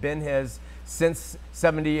Christ and been his since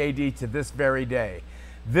 70 AD to this very day.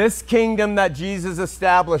 This kingdom that Jesus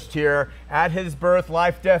established here at his birth,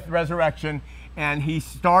 life, death, resurrection, and he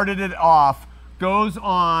started it off, goes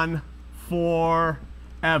on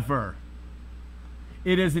forever.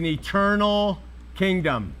 It is an eternal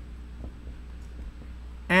kingdom.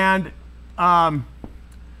 And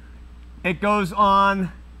it goes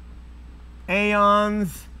on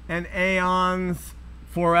aeons and aeons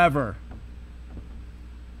forever.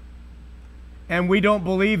 And we don't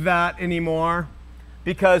believe that anymore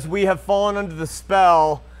because we have fallen under the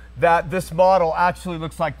spell that this model actually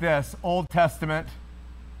looks like this: Old Testament,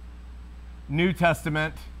 New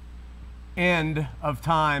Testament, end of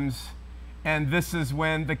times, and this is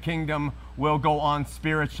when the kingdom will go on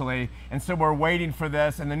spiritually. And so we're waiting for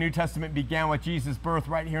this, and the New Testament began with Jesus' birth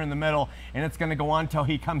right here in the middle, and it's going to go on till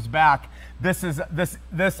he comes back.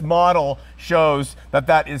 This model shows that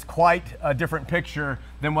that is quite a different picture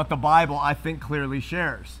than what the Bible, I think, clearly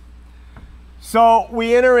shares. So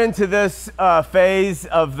we enter into this phase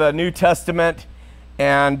of the New Testament,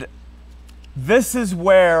 and this is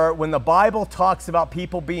where, when the Bible talks about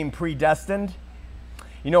people being predestined,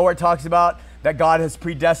 you know where it talks about that God has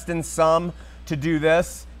predestined some to do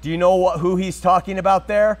this? Do you know who he's talking about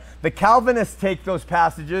there? The Calvinists take those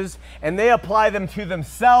passages and they apply them to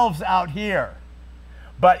themselves out here.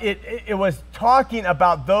 But it was talking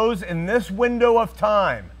about those in this window of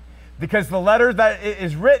time, because the letter that it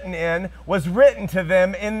is written in was written to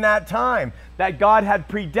them in that time, that God had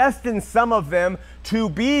predestined some of them to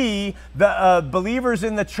be the believers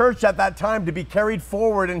in the church at that time, to be carried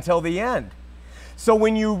forward until the end. So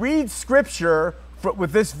when you read scripture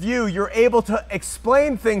with this view, you're able to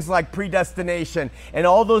explain things like predestination and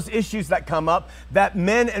all those issues that come up that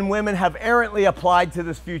men and women have errantly applied to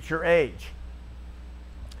this future age.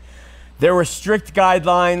 There were strict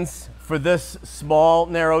guidelines for this small,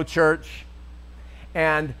 narrow church,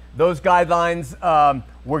 and those guidelines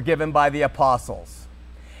were given by the apostles.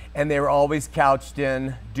 And they were always couched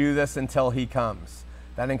in, do this until he comes.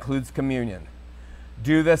 That includes communion.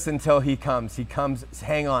 Do this until he comes. He comes,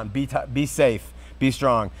 hang on, be safe, be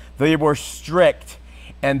strong. They were strict,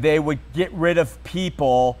 and they would get rid of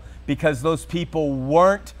people because those people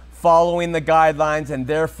weren't following the guidelines and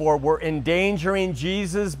therefore were endangering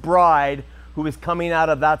Jesus' bride who was coming out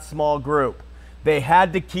of that small group. They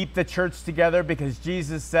had to keep the church together because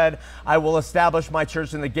Jesus said, I will establish my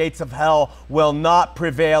church and the gates of hell will not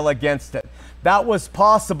prevail against it. That was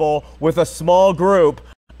possible with a small group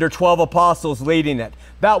under 12 apostles leading it.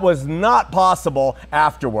 That was not possible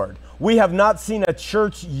afterward. We have not seen a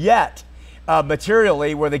church yet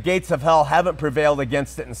materially where the gates of hell haven't prevailed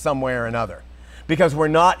against it in some way or another, because we're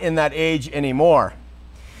not in that age anymore.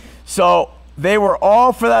 So they were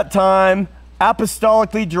all, for that time,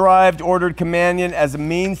 apostolically derived ordered communion as a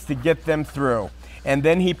means to get them through. And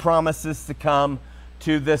then he promises to come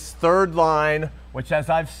to this third line, which, as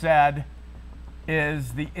I've said,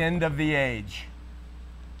 is the end of the age.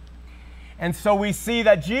 And so we see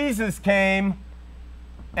that Jesus came,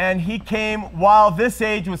 and he came while this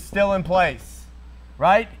age was still in place,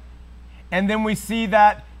 right? And then we see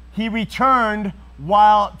that he returned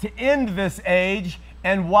to end this age,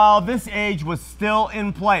 and while this age was still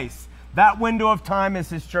in place. That window of time is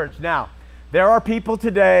his church. Now, there are people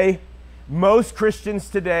today, most Christians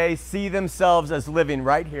today see themselves as living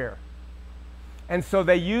right here. And so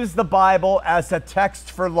they use the Bible as a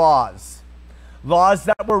text for laws. Laws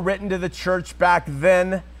that were written to the church back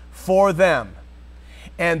then for them.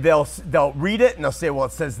 And they'll read it and they'll say, well,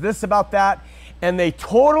 it says this about that. And they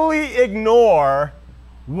totally ignore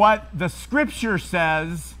what the scripture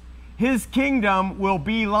says his kingdom will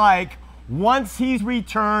be like once he's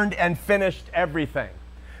returned and finished everything.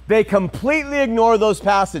 They completely ignore those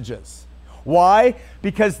passages. Why?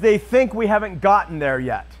 Because they think we haven't gotten there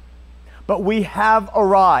yet. But we have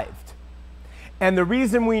arrived. And the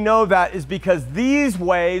reason we know that is because these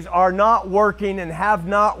ways are not working and have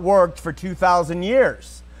not worked for 2,000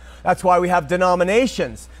 years. That's why we have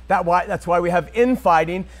denominations. That's why we have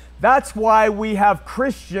infighting. That's why we have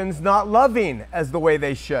Christians not loving as the way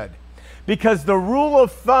they should. Because the rule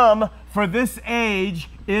of thumb for this age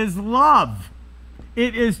is love.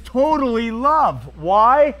 It is totally love.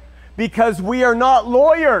 Why? Because we are not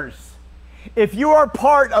lawyers. If you are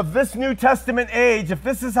part of this New Testament age, if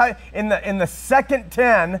this is how, in the second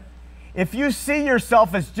 10, if you see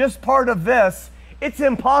yourself as just part of this, it's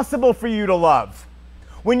impossible for you to love.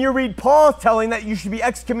 When you read Paul telling that you should be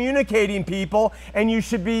excommunicating people and you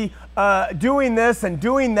should be doing this and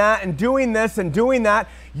doing that and doing this and doing that,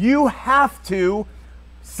 you have to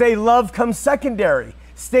say love comes secondary.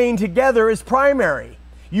 Staying together is primary.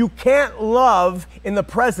 You can't love in the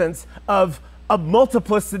presence of a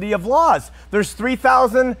multiplicity of laws. There's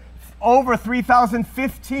over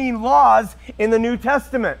 3,015 laws in the New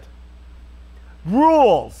Testament.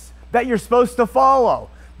 Rules that you're supposed to follow.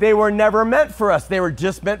 They were never meant for us. They were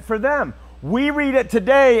just meant for them. We read it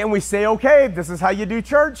today and we say, okay, this is how you do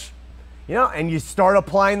church. You know, and you start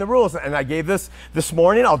applying the rules. And I gave this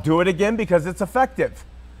morning. I'll do it again because it's effective.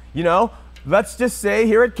 You know, let's just say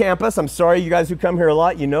here at campus, I'm sorry you guys who come here a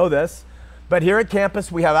lot, you know this, but here at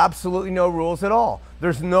campus we have absolutely no rules at all.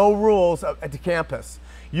 There's no rules at the campus.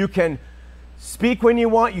 You can speak when you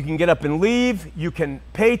want, you can get up and leave, you can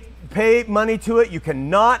pay money to it, you can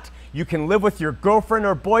not, you can live with your girlfriend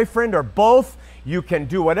or boyfriend or both, you can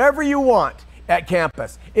do whatever you want at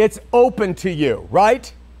campus. It's open to you,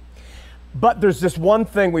 right? But there's just one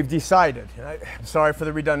thing we've decided. I'm sorry for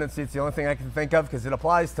the redundancy, it's the only thing I can think of because it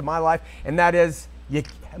applies to my life, and that is you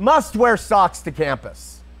must wear socks to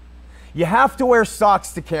campus. You have to wear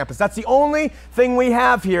socks to campus. That's the only thing we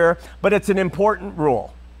have here, but it's an important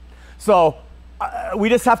rule. So we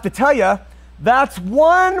just have to tell you, that's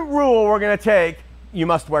one rule we're going to take. You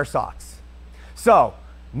must wear socks. So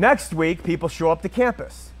next week, people show up to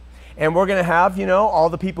campus. And we're going to have, you know, all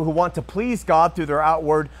the people who want to please God through their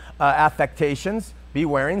outward affectations be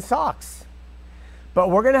wearing socks. But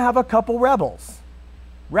we're going to have a couple rebels.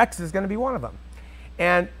 Rex is going to be one of them.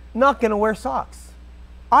 And not going to wear socks.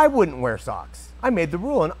 I wouldn't wear socks. I made the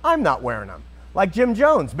rule and I'm not wearing them. Like Jim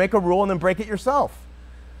Jones, make a rule and then break it yourself.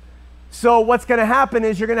 So what's going to happen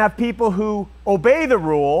is you're going to have people who obey the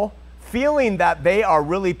rule, feeling that they are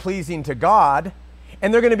really pleasing to God,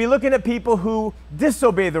 and they're going to be looking at people who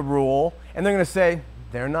disobey the rule, and they're going to say,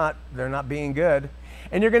 they're not being good.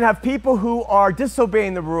 And you're going to have people who are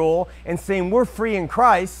disobeying the rule and saying, we're free in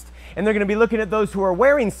Christ, and they're going to be looking at those who are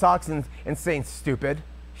wearing socks and saying, stupid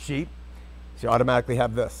sheep. So you automatically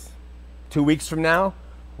have this. 2 weeks from now,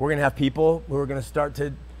 we're going to have people who are going to start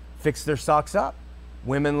to fix their socks up.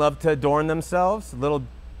 Women love to adorn themselves, little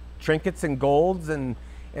trinkets and golds and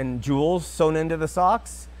jewels sewn into the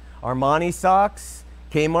socks. Armani socks,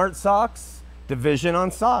 Kmart socks, division on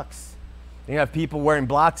socks. You have people wearing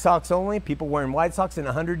black socks only, people wearing white socks. In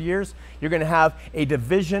 100 years, you're going to have a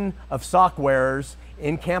division of sock wearers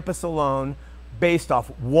in campus alone based off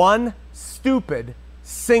one stupid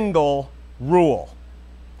single rule.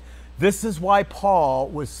 This is why Paul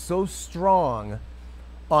was so strong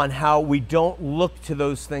on how we don't look to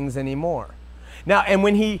those things anymore. Now, and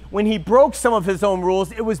when he broke some of his own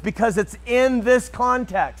rules, it was because it's in this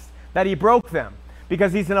context that he broke them.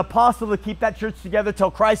 Because he's an apostle to keep that church together till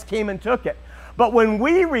Christ came and took it. But when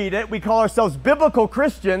we read it, we call ourselves biblical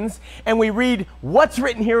Christians, and we read what's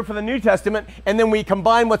written here for the New Testament, and then we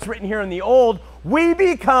combine what's written here in the Old, we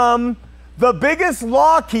become the biggest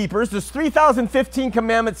law keepers. There's 3,015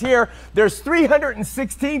 commandments here. There's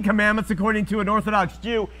 316 commandments according to an Orthodox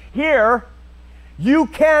Jew. Here, you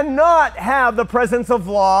cannot have the presence of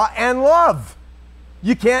law and love.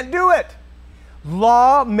 You can't do it.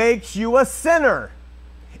 Law makes you a sinner.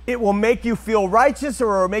 It will make you feel righteous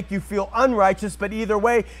or it will make you feel unrighteous, but either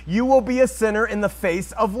way, you will be a sinner in the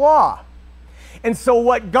face of law. And so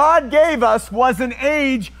what God gave us was an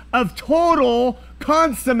age of total,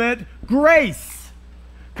 consummate grace.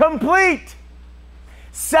 Complete.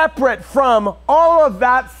 Separate from all of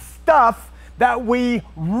that stuff that we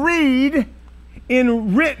read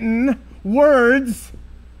in written words.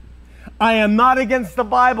 I am not against the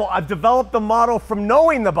Bible. I've developed the model from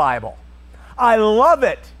knowing the Bible. I love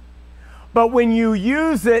it. But when you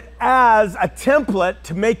use it as a template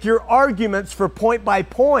to make your arguments for point by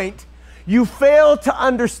point, you fail to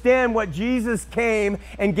understand what Jesus came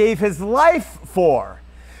and gave his life for.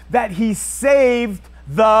 That he saved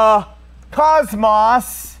the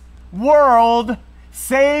cosmos, world,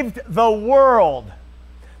 saved the world.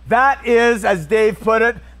 That is, as Dave put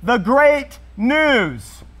it, the great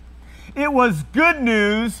news. It was good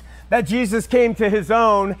news that Jesus came to his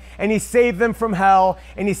own and he saved them from hell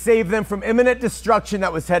and he saved them from imminent destruction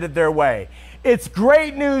that was headed their way. It's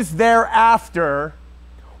great news thereafter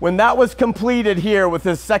when that was completed here with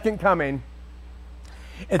his second coming.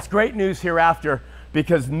 It's great news hereafter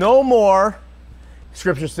because no more,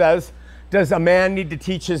 Scripture says, does a man need to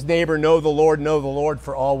teach his neighbor, know the Lord,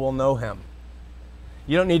 for all will know him.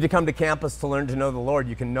 You don't need to come to campus to learn to know the Lord.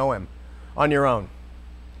 You can know him on your own.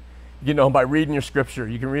 You can know him by reading your Scripture.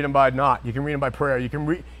 You can read him by not. You can read him by prayer.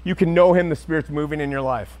 You can know him, the Spirit's moving in your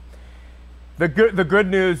life. The good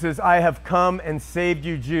news is I have come and saved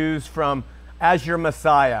you Jews from as your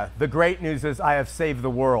Messiah. The great news is I have saved the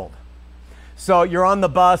world. So you're on the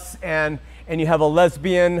bus and you have a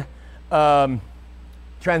lesbian,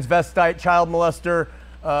 transvestite, child molester,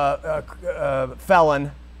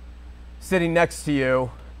 felon sitting next to you.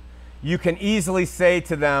 You can easily say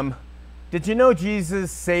to them, did you know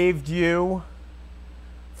Jesus saved you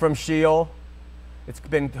from Sheol? It's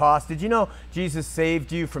been tossed. Did you know Jesus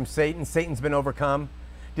saved you from Satan? Satan's been overcome.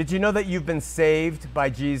 Did you know that you've been saved by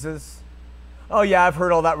Jesus? Oh yeah, I've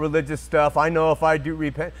heard all that religious stuff. I know if I do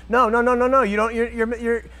repent. No. You don't.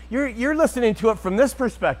 You're listening to it from this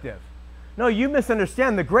perspective. No, you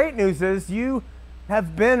misunderstand. The great news is you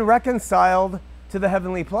have been reconciled to the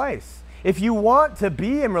heavenly place. If you want to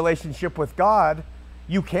be in relationship with God,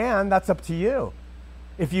 you can. That's up to you.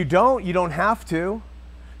 If you don't have to.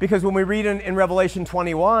 Because when we read in Revelation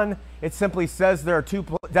 21, it simply says there are two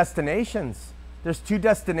destinations. There's two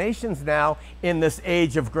destinations now in this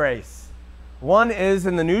age of grace. One is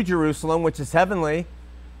in the New Jerusalem, which is heavenly,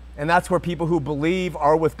 and that's where people who believe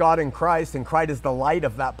are with God in Christ, and Christ is the light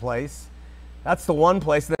of that place. That's the one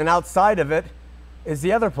place. And then outside of it is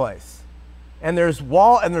the other place. And there's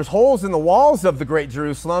holes in the walls of the great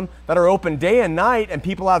Jerusalem that are open day and night, and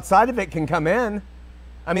people outside of it can come in.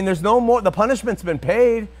 I mean, there's no more, the punishment's been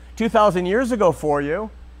paid 2,000 years ago for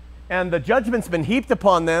you, and the judgment's been heaped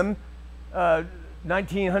upon them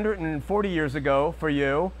 1,940 years ago for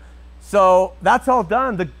you. So that's all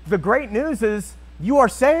done. The great news is you are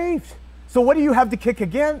saved. So what do you have to kick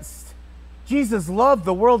against? Jesus loved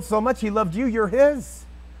the world so much, he loved you, you're his.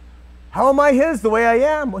 How am I his? The way I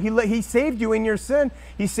am. Well, he saved you in your sin.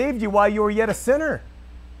 He saved you while you were yet a sinner.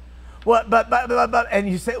 Well, but, and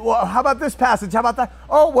you say, well, how about this passage? How about that?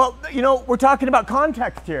 Oh, well, you know, we're talking about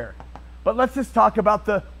context here. But let's just talk about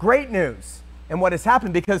the great news and what has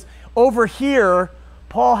happened. Because over here,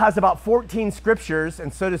 Paul has about 14 scriptures,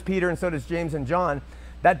 and so does Peter, and so does James and John,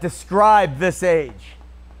 that describe this age.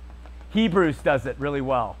 Hebrews does it really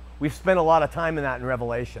well. We've spent a lot of time in that in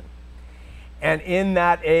Revelation. And in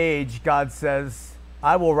that age, God says,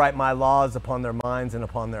 I will write my laws upon their minds and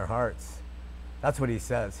upon their hearts. That's what he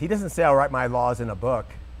says. He doesn't say, I'll write my laws in a book.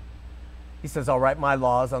 He says, I'll write my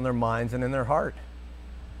laws on their minds and in their heart.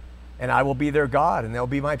 And I will be their God, and they'll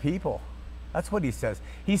be my people. That's what he says.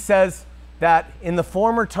 He says that in the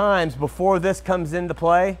former times, before this comes into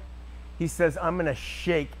play, he says, I'm going to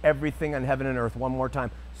shake everything on heaven and earth one more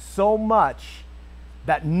time. So much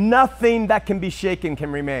that nothing that can be shaken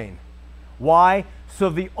can remain. Why? So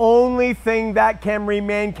the only thing that can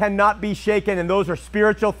remain cannot be shaken, and those are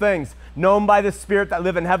spiritual things known by the Spirit that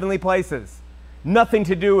live in heavenly places. Nothing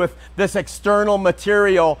to do with this external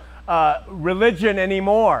material religion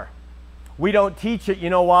anymore. We don't teach it. You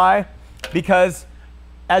know why? Because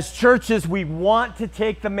as churches, we want to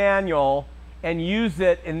take the manual and use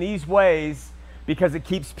it in these ways because it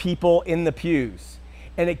keeps people in the pews.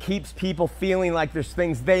 And it keeps people feeling like there's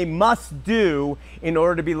things they must do in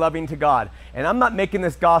order to be loving to God. And I'm not making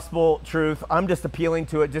this gospel truth. I'm just appealing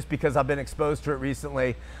to it just because I've been exposed to it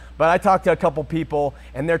recently. But I talked to a couple people,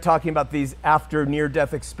 and they're talking about these after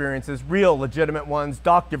near-death experiences, real legitimate ones,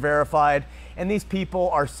 doctor verified. And these people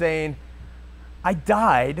are saying, I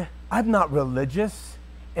died, I'm not religious,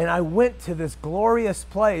 and I went to this glorious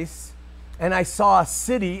place, and I saw a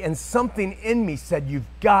city, and something in me said, you've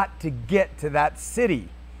got to get to that city.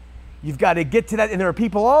 You've got to get to that, and there are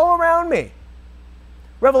people all around me.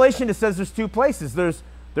 Revelation just says there's two places.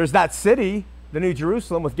 There's that city, the New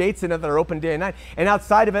Jerusalem, with gates in it that are open day and night. And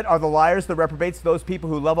outside of it are the liars, the reprobates, those people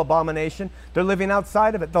who love abomination. They're living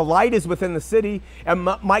outside of it. The light is within the city and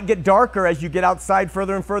might get darker as you get outside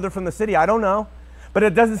further and further from the city. I don't know. But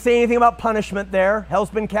it doesn't say anything about punishment there. Hell's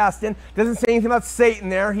been cast in. Doesn't say anything about Satan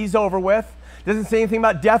there. He's over with. Doesn't say anything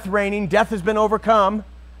about death reigning. Death has been overcome.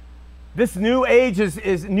 This new age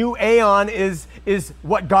is new aeon is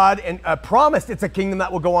what God promised. It's a kingdom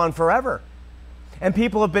that will go on forever. And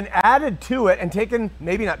people have been added to it and taken,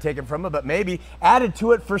 maybe not taken from it, but maybe added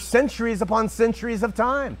to it for centuries upon centuries of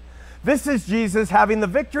time. This is Jesus having the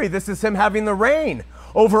victory. This is him having the reign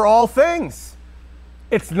over all things.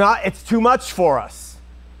 It's too much for us.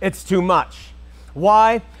 It's too much.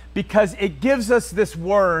 Why? Because it gives us this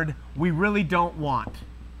word we really don't want.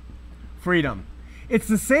 Freedom. It's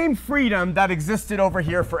the same freedom that existed over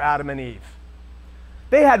here for Adam and Eve.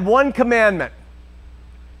 They had one commandment.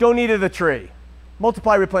 Don't eat of the tree.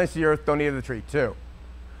 Multiply, replenish the earth, don't eat of the tree. 2.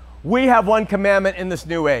 We have one commandment in this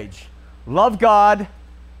new age. Love God,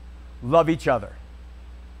 love each other.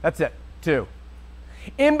 That's it. 2.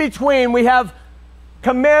 In between, we have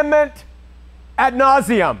commandment ad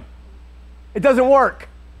nauseum. It doesn't work.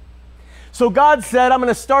 So God said, I'm going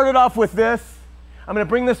to start it off with this. I'm going to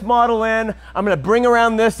bring this model in. I'm going to bring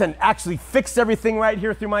around this and actually fix everything right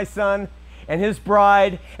here through my son and his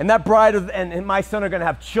bride. And that bride and my son are going to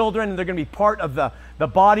have children, and they're going to be part of the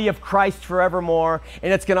body of Christ forevermore.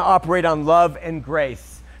 And it's going to operate on love and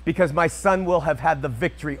grace, because my son will have had the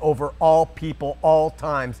victory over all people, all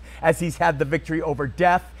times, as he's had the victory over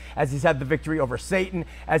death, as he's had the victory over Satan,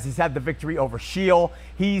 as he's had the victory over Sheol.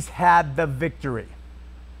 He's had the victory.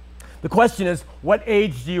 The question is, what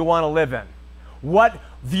age do you want to live in? What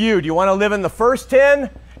view? Do you want to live in the first 10? Do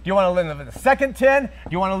you want to live in the second 10? Do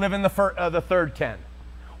you want to live in the third 10?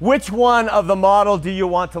 Which one of the model do you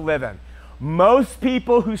want to live in? Most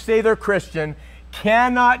people who say they're Christian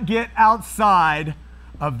cannot get outside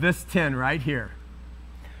of this 10 right here.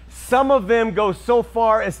 Some of them go so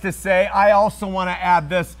far as to say, I also want to add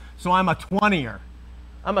this, so I'm a 20er.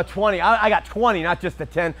 I'm a 20. I got 20, not just a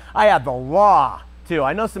 10. I add the law too.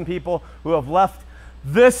 I know some people who have left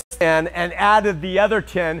this 10 and added the other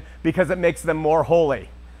 10 because it makes them more holy.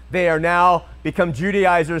 They are now become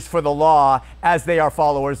Judaizers for the law as they are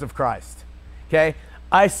followers of Christ. Okay?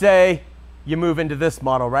 I say you move into this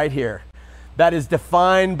model right here. That is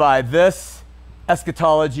defined by this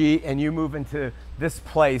eschatology, and you move into this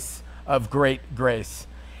place of great grace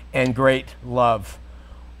and great love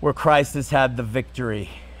where Christ has had the victory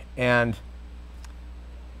and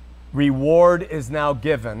reward is now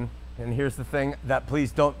given. And here's the thing that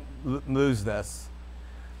please don't lose this.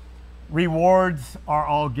 Rewards are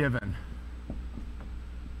all given.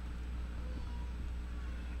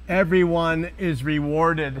 Everyone is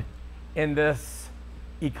rewarded in this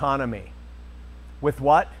economy. With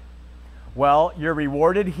what? Well, you're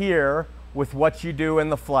rewarded here with what you do in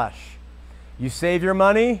the flesh. You save your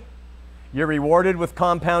money, you're rewarded with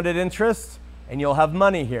compounded interest, and you'll have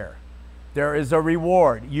money here. There is a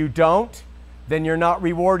reward. You don't, then you're not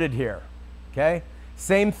rewarded here. Okay?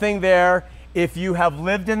 Same thing there. If you have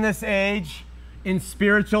lived in this age in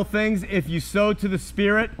spiritual things, if you sow to the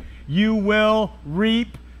Spirit, you will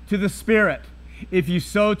reap to the Spirit. If you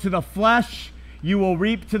sow to the flesh, you will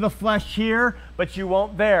reap to the flesh here, but you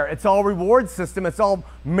won't there. It's all reward system. It's all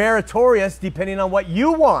meritorious depending on what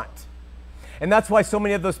you want. And that's why so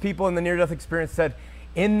many of those people in the near-death experience said,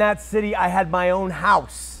 in that city, I had my own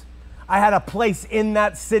house. I had a place in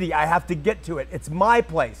that city. I have to get to it. It's my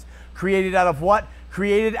place. Created out of what?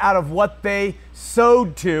 Created out of what they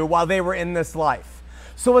sowed to while they were in this life.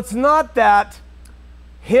 So it's not that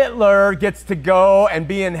Hitler gets to go and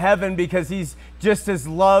be in heaven because he's just as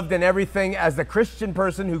loved and everything as the Christian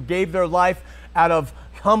person who gave their life out of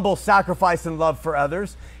humble sacrifice and love for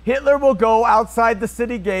others. Hitler will go outside the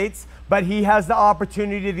city gates, but he has the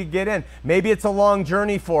opportunity to get in. Maybe it's a long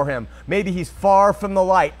journey for him. Maybe he's far from the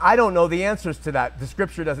light. I don't know the answers to that. The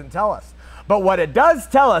scripture doesn't tell us. But what it does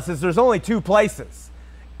tell us is there's only two places,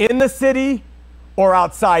 in the city or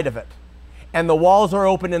outside of it. And the walls are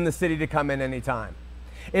open in the city to come in anytime.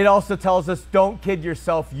 It also tells us, don't kid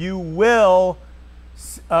yourself. You will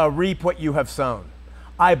reap what you have sown.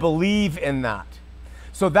 I believe in that.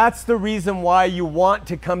 So that's the reason why you want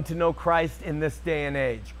to come to know Christ in this day and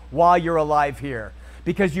age, while you're alive here.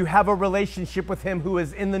 Because you have a relationship with him who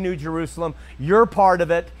is in the New Jerusalem. You're part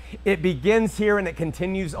of it. It begins here and it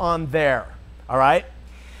continues on there. All right?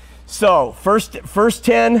 So, first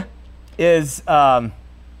 10 is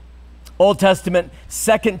Old Testament.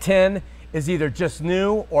 Second 10 is either just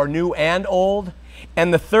new or new and old.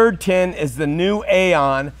 And the third 10 is the new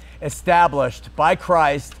aeon established by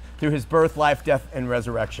Christ through his birth, life, death, and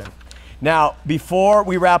resurrection. Now, before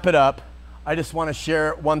we wrap it up, I just want to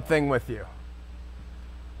share one thing with you.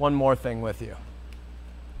 One more thing with you.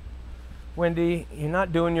 Wendy, you're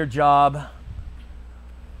not doing your job.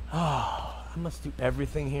 Oh, I must do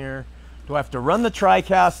everything here. Do I have to run the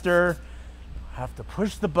TriCaster? I have to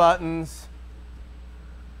push the buttons.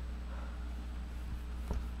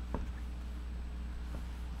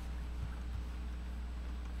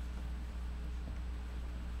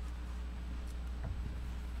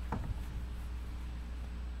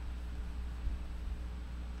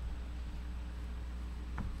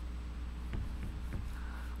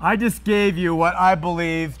 I just gave you what I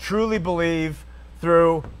believe, truly believe,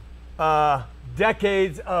 through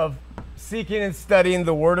decades of seeking and studying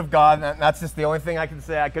the Word of God. And that's just the only thing I can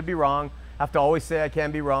say. I could be wrong. I have to always say I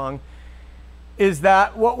can be wrong. Is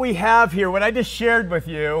that what we have here, what I just shared with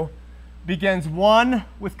you, begins 1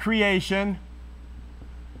 with creation,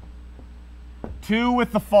 2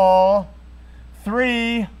 with the fall,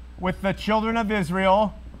 3 with the children of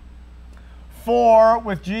Israel, 4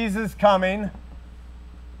 with Jesus coming,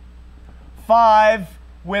 5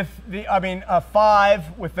 with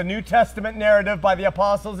the New Testament narrative by the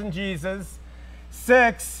apostles and Jesus,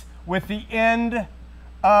 6 with the end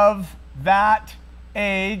of that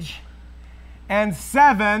age, and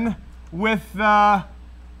 7 with the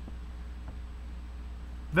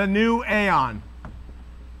new aeon.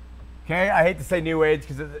 Okay, I hate to say new age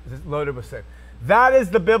because it's loaded with sin. That is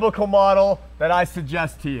the biblical model that I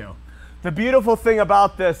suggest to you. The beautiful thing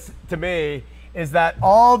about this to me is that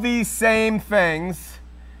all these same things,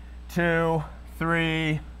 2,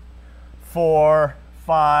 3, 4,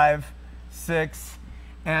 5, 6,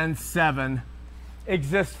 and 7,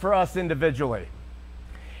 exist for us individually.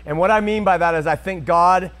 And what I mean by that is I think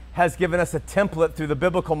God has given us a template through the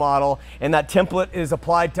biblical model, and that template is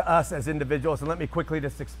applied to us as individuals. And let me quickly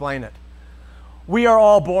just explain it. We are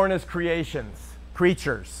all born as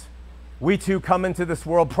creatures. We too come into this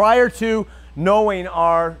world prior to knowing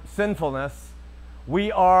our sinfulness.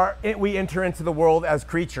 We enter into the world as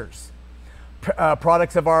creatures,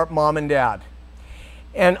 products of our mom and dad.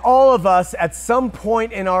 And all of us at some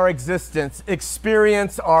point in our existence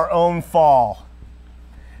experience our own fall.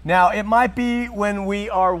 Now, it might be when we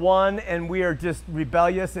are one and we are just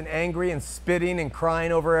rebellious and angry and spitting and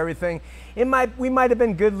crying over everything. We might have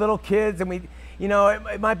been good little kids, and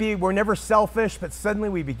it might be we're never selfish, but suddenly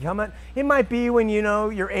we become it. It might be when,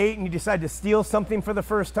 you're 8 and you decide to steal something for the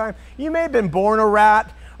first time. You may have been born a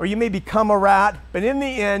rat, or you may become a rat, but in the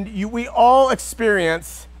end, we all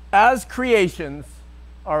experience, as creations,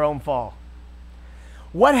 our own fall.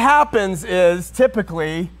 What happens is,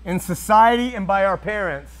 typically, in society and by our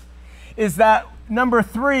parents, is that number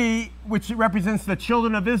 3, which represents the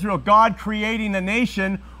children of Israel, God creating a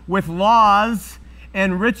nation with laws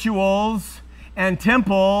and rituals and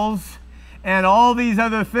temples and all these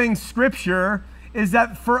other things, Scripture, is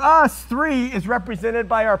that for us, 3 is represented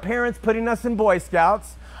by our parents putting us in Boy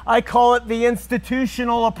Scouts. I call it the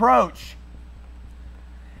institutional approach.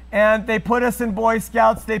 And they put us in Boy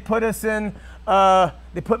Scouts, they put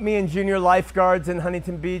me in junior lifeguards in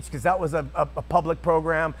Huntington Beach because that was a public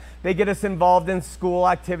program. They get us involved in school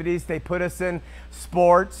activities. They put us in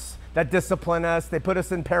sports that discipline us. They put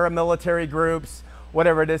us in paramilitary groups,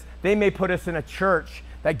 whatever it is. They may put us in a church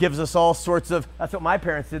that gives us all sorts of, that's what my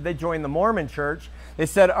parents did. They joined the Mormon church. They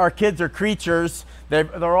said, our kids are creatures.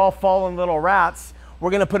 They're all fallen little rats.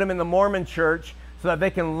 We're going to put them in the Mormon church so that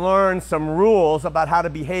they can learn some rules about how to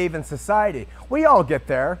behave in society. We all get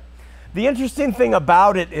there. The interesting thing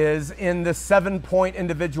about it is, in this 7-point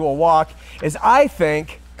individual walk, is I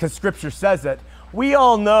think, because Scripture says it, we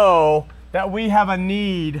all know that we have a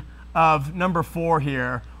need of, number 4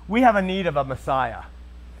 here, we have a need of a Messiah.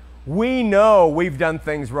 We know we've done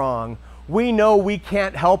things wrong. We know we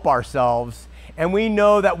can't help ourselves. And we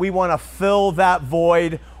know that we want to fill that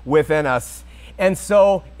void within us. And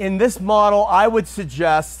so in this model, I would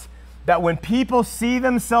suggest that when people see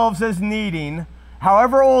themselves as needing,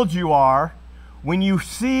 however old you are, when you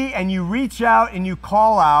see and you reach out and you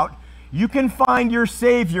call out, you can find your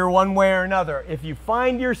Savior one way or another. If you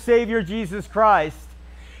find your Savior, Jesus Christ,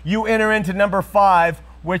 you enter into number 5,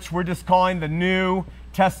 which we're just calling the New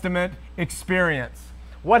Testament experience.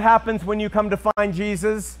 What happens when you come to find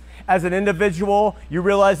Jesus? As an individual, you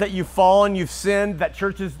realize that you've fallen, you've sinned, that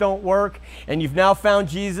churches don't work, and you've now found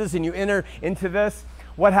Jesus and you enter into this.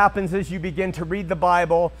 What happens is you begin to read the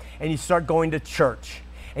Bible and you start going to church.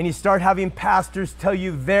 And you start having pastors tell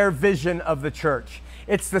you their vision of the church.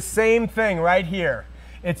 It's the same thing right here.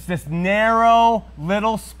 It's this narrow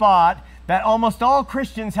little spot that almost all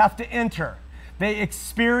Christians have to enter. They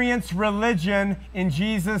experience religion in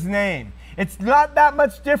Jesus' name. It's not that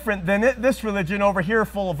much different than this religion over here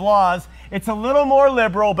full of laws. It's a little more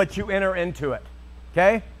liberal, but you enter into it,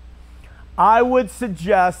 okay? I would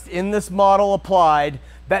suggest in this model applied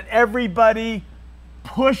that everybody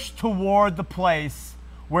push toward the place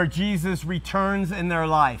where Jesus returns in their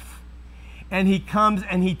life. And he comes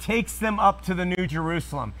and he takes them up to the New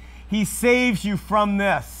Jerusalem. He saves you from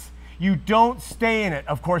this. You don't stay in it.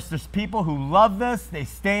 Of course, there's people who love this, they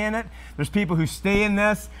stay in it. There's people who stay in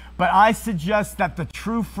this. But I suggest that the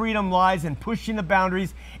true freedom lies in pushing the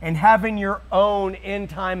boundaries and having your own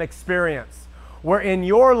end-time experience, where in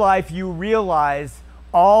your life you realize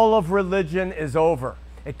all of religion is over.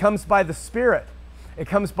 It comes by the Spirit. It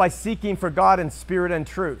comes by seeking for God in spirit and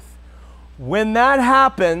truth. When that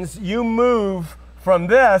happens, you move from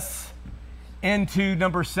this into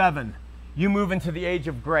number 7. You move into the age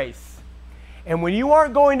of grace. And when you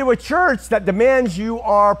aren't going to a church that demands you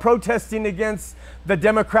are protesting against the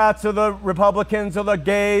Democrats or the Republicans or the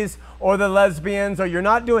gays or the lesbians, or you're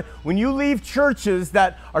not doing, when you leave churches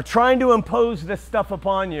that are trying to impose this stuff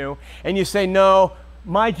upon you and you say, no,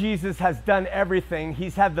 my Jesus has done everything.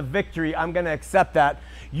 He's had the victory. I'm going to accept that.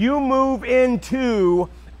 You move into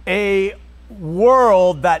a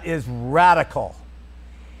world that is radical,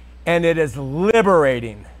 and it is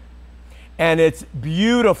liberating, and it's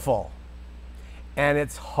beautiful, and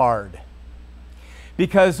it's hard.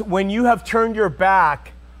 Because when you have turned your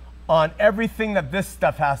back on everything that this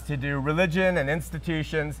stuff has to do, religion and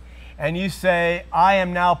institutions, and you say, I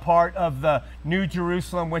am now part of the New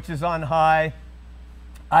Jerusalem, which is on high.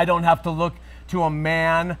 I don't have to look to a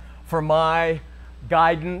man for my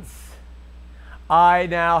guidance. I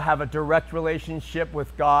now have a direct relationship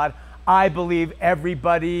with God. I believe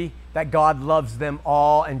everybody that God loves them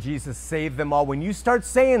all and Jesus saved them all, when you start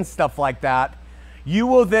saying stuff like that, you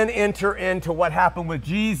will then enter into what happened with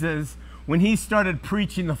Jesus when he started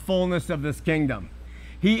preaching the fullness of this kingdom.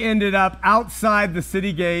 He ended up outside the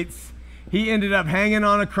city gates. He ended up hanging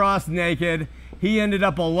on a cross naked. He ended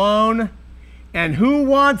up alone. And who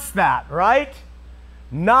wants that, right?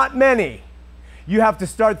 Not many. You have to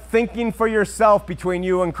start thinking for yourself between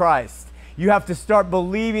you and Christ. You have to start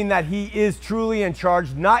believing that he is truly in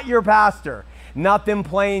charge, not your pastor, not them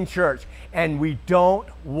playing church. And we don't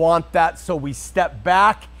want that, so we step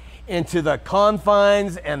back into the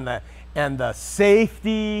confines and the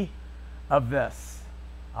safety of this.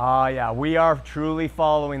 Ah, yeah, we are truly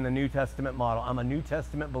following the New Testament model. I'm a New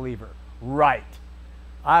Testament believer. Right.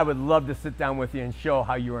 I would love to sit down with you and show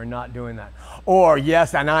how you are not doing that. Or,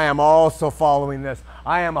 yes, and I am also following this.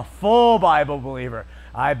 I am a full Bible believer.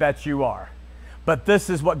 I bet you are. But this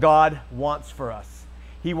is what God wants for us.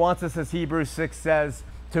 He wants us, as Hebrews 6 says,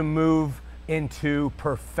 to move into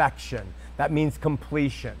perfection. That means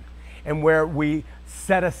completion. And where we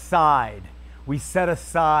set aside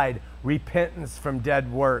repentance from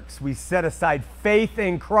dead works. We set aside faith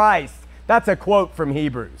in Christ. That's a quote from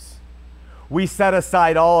Hebrews. We set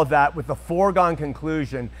aside all of that with the foregone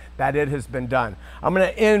conclusion that it has been done. I'm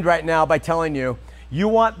going to end right now by telling you, you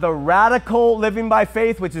want the radical living by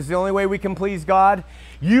faith, which is the only way we can please God?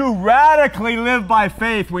 You radically live by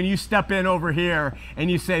faith when you step in over here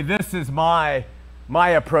and you say, this is my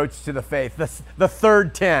approach to the faith, the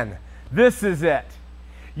third 10. This is it.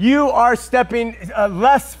 You are stepping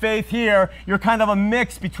less faith here. You're kind of a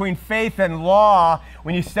mix between faith and law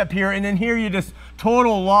when you step here. And then here you just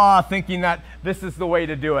total law, thinking that this is the way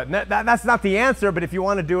to do it. And that's not the answer, but if you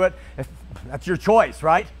want to do it, that's your choice,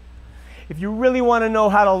 right? If you really want to know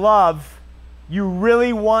how to love, you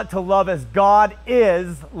really want to love as God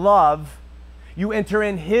is love, you enter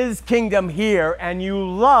in his kingdom here and you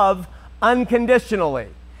love unconditionally.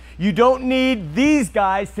 You don't need these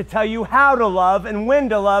guys to tell you how to love and when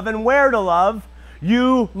to love and where to love.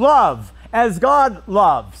 You love as God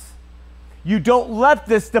loves. You don't let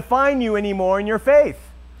this define you anymore in your faith.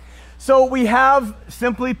 So we have,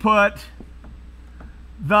 simply put,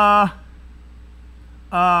 the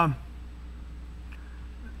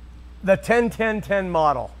 10-10-10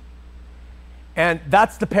 model. And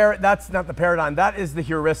that's not the paradigm, that is the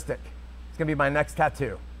heuristic. It's going to be my next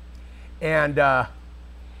tattoo. And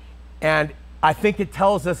I think it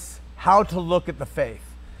tells us how to look at the faith.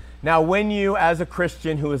 Now, when you, as a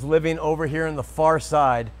Christian who is living over here on the far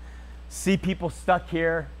side, see people stuck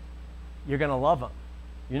here, you're going to love them.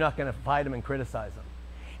 You're not going to fight them and criticize them.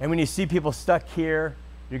 And when you see people stuck here,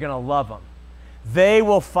 you're going to love them. They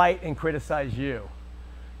will fight and criticize you.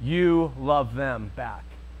 You love them back.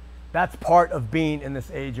 That's part of being in this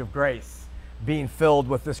age of grace, being filled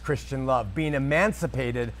with this Christian love, being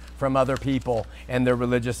emancipated from other people and their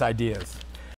religious ideas.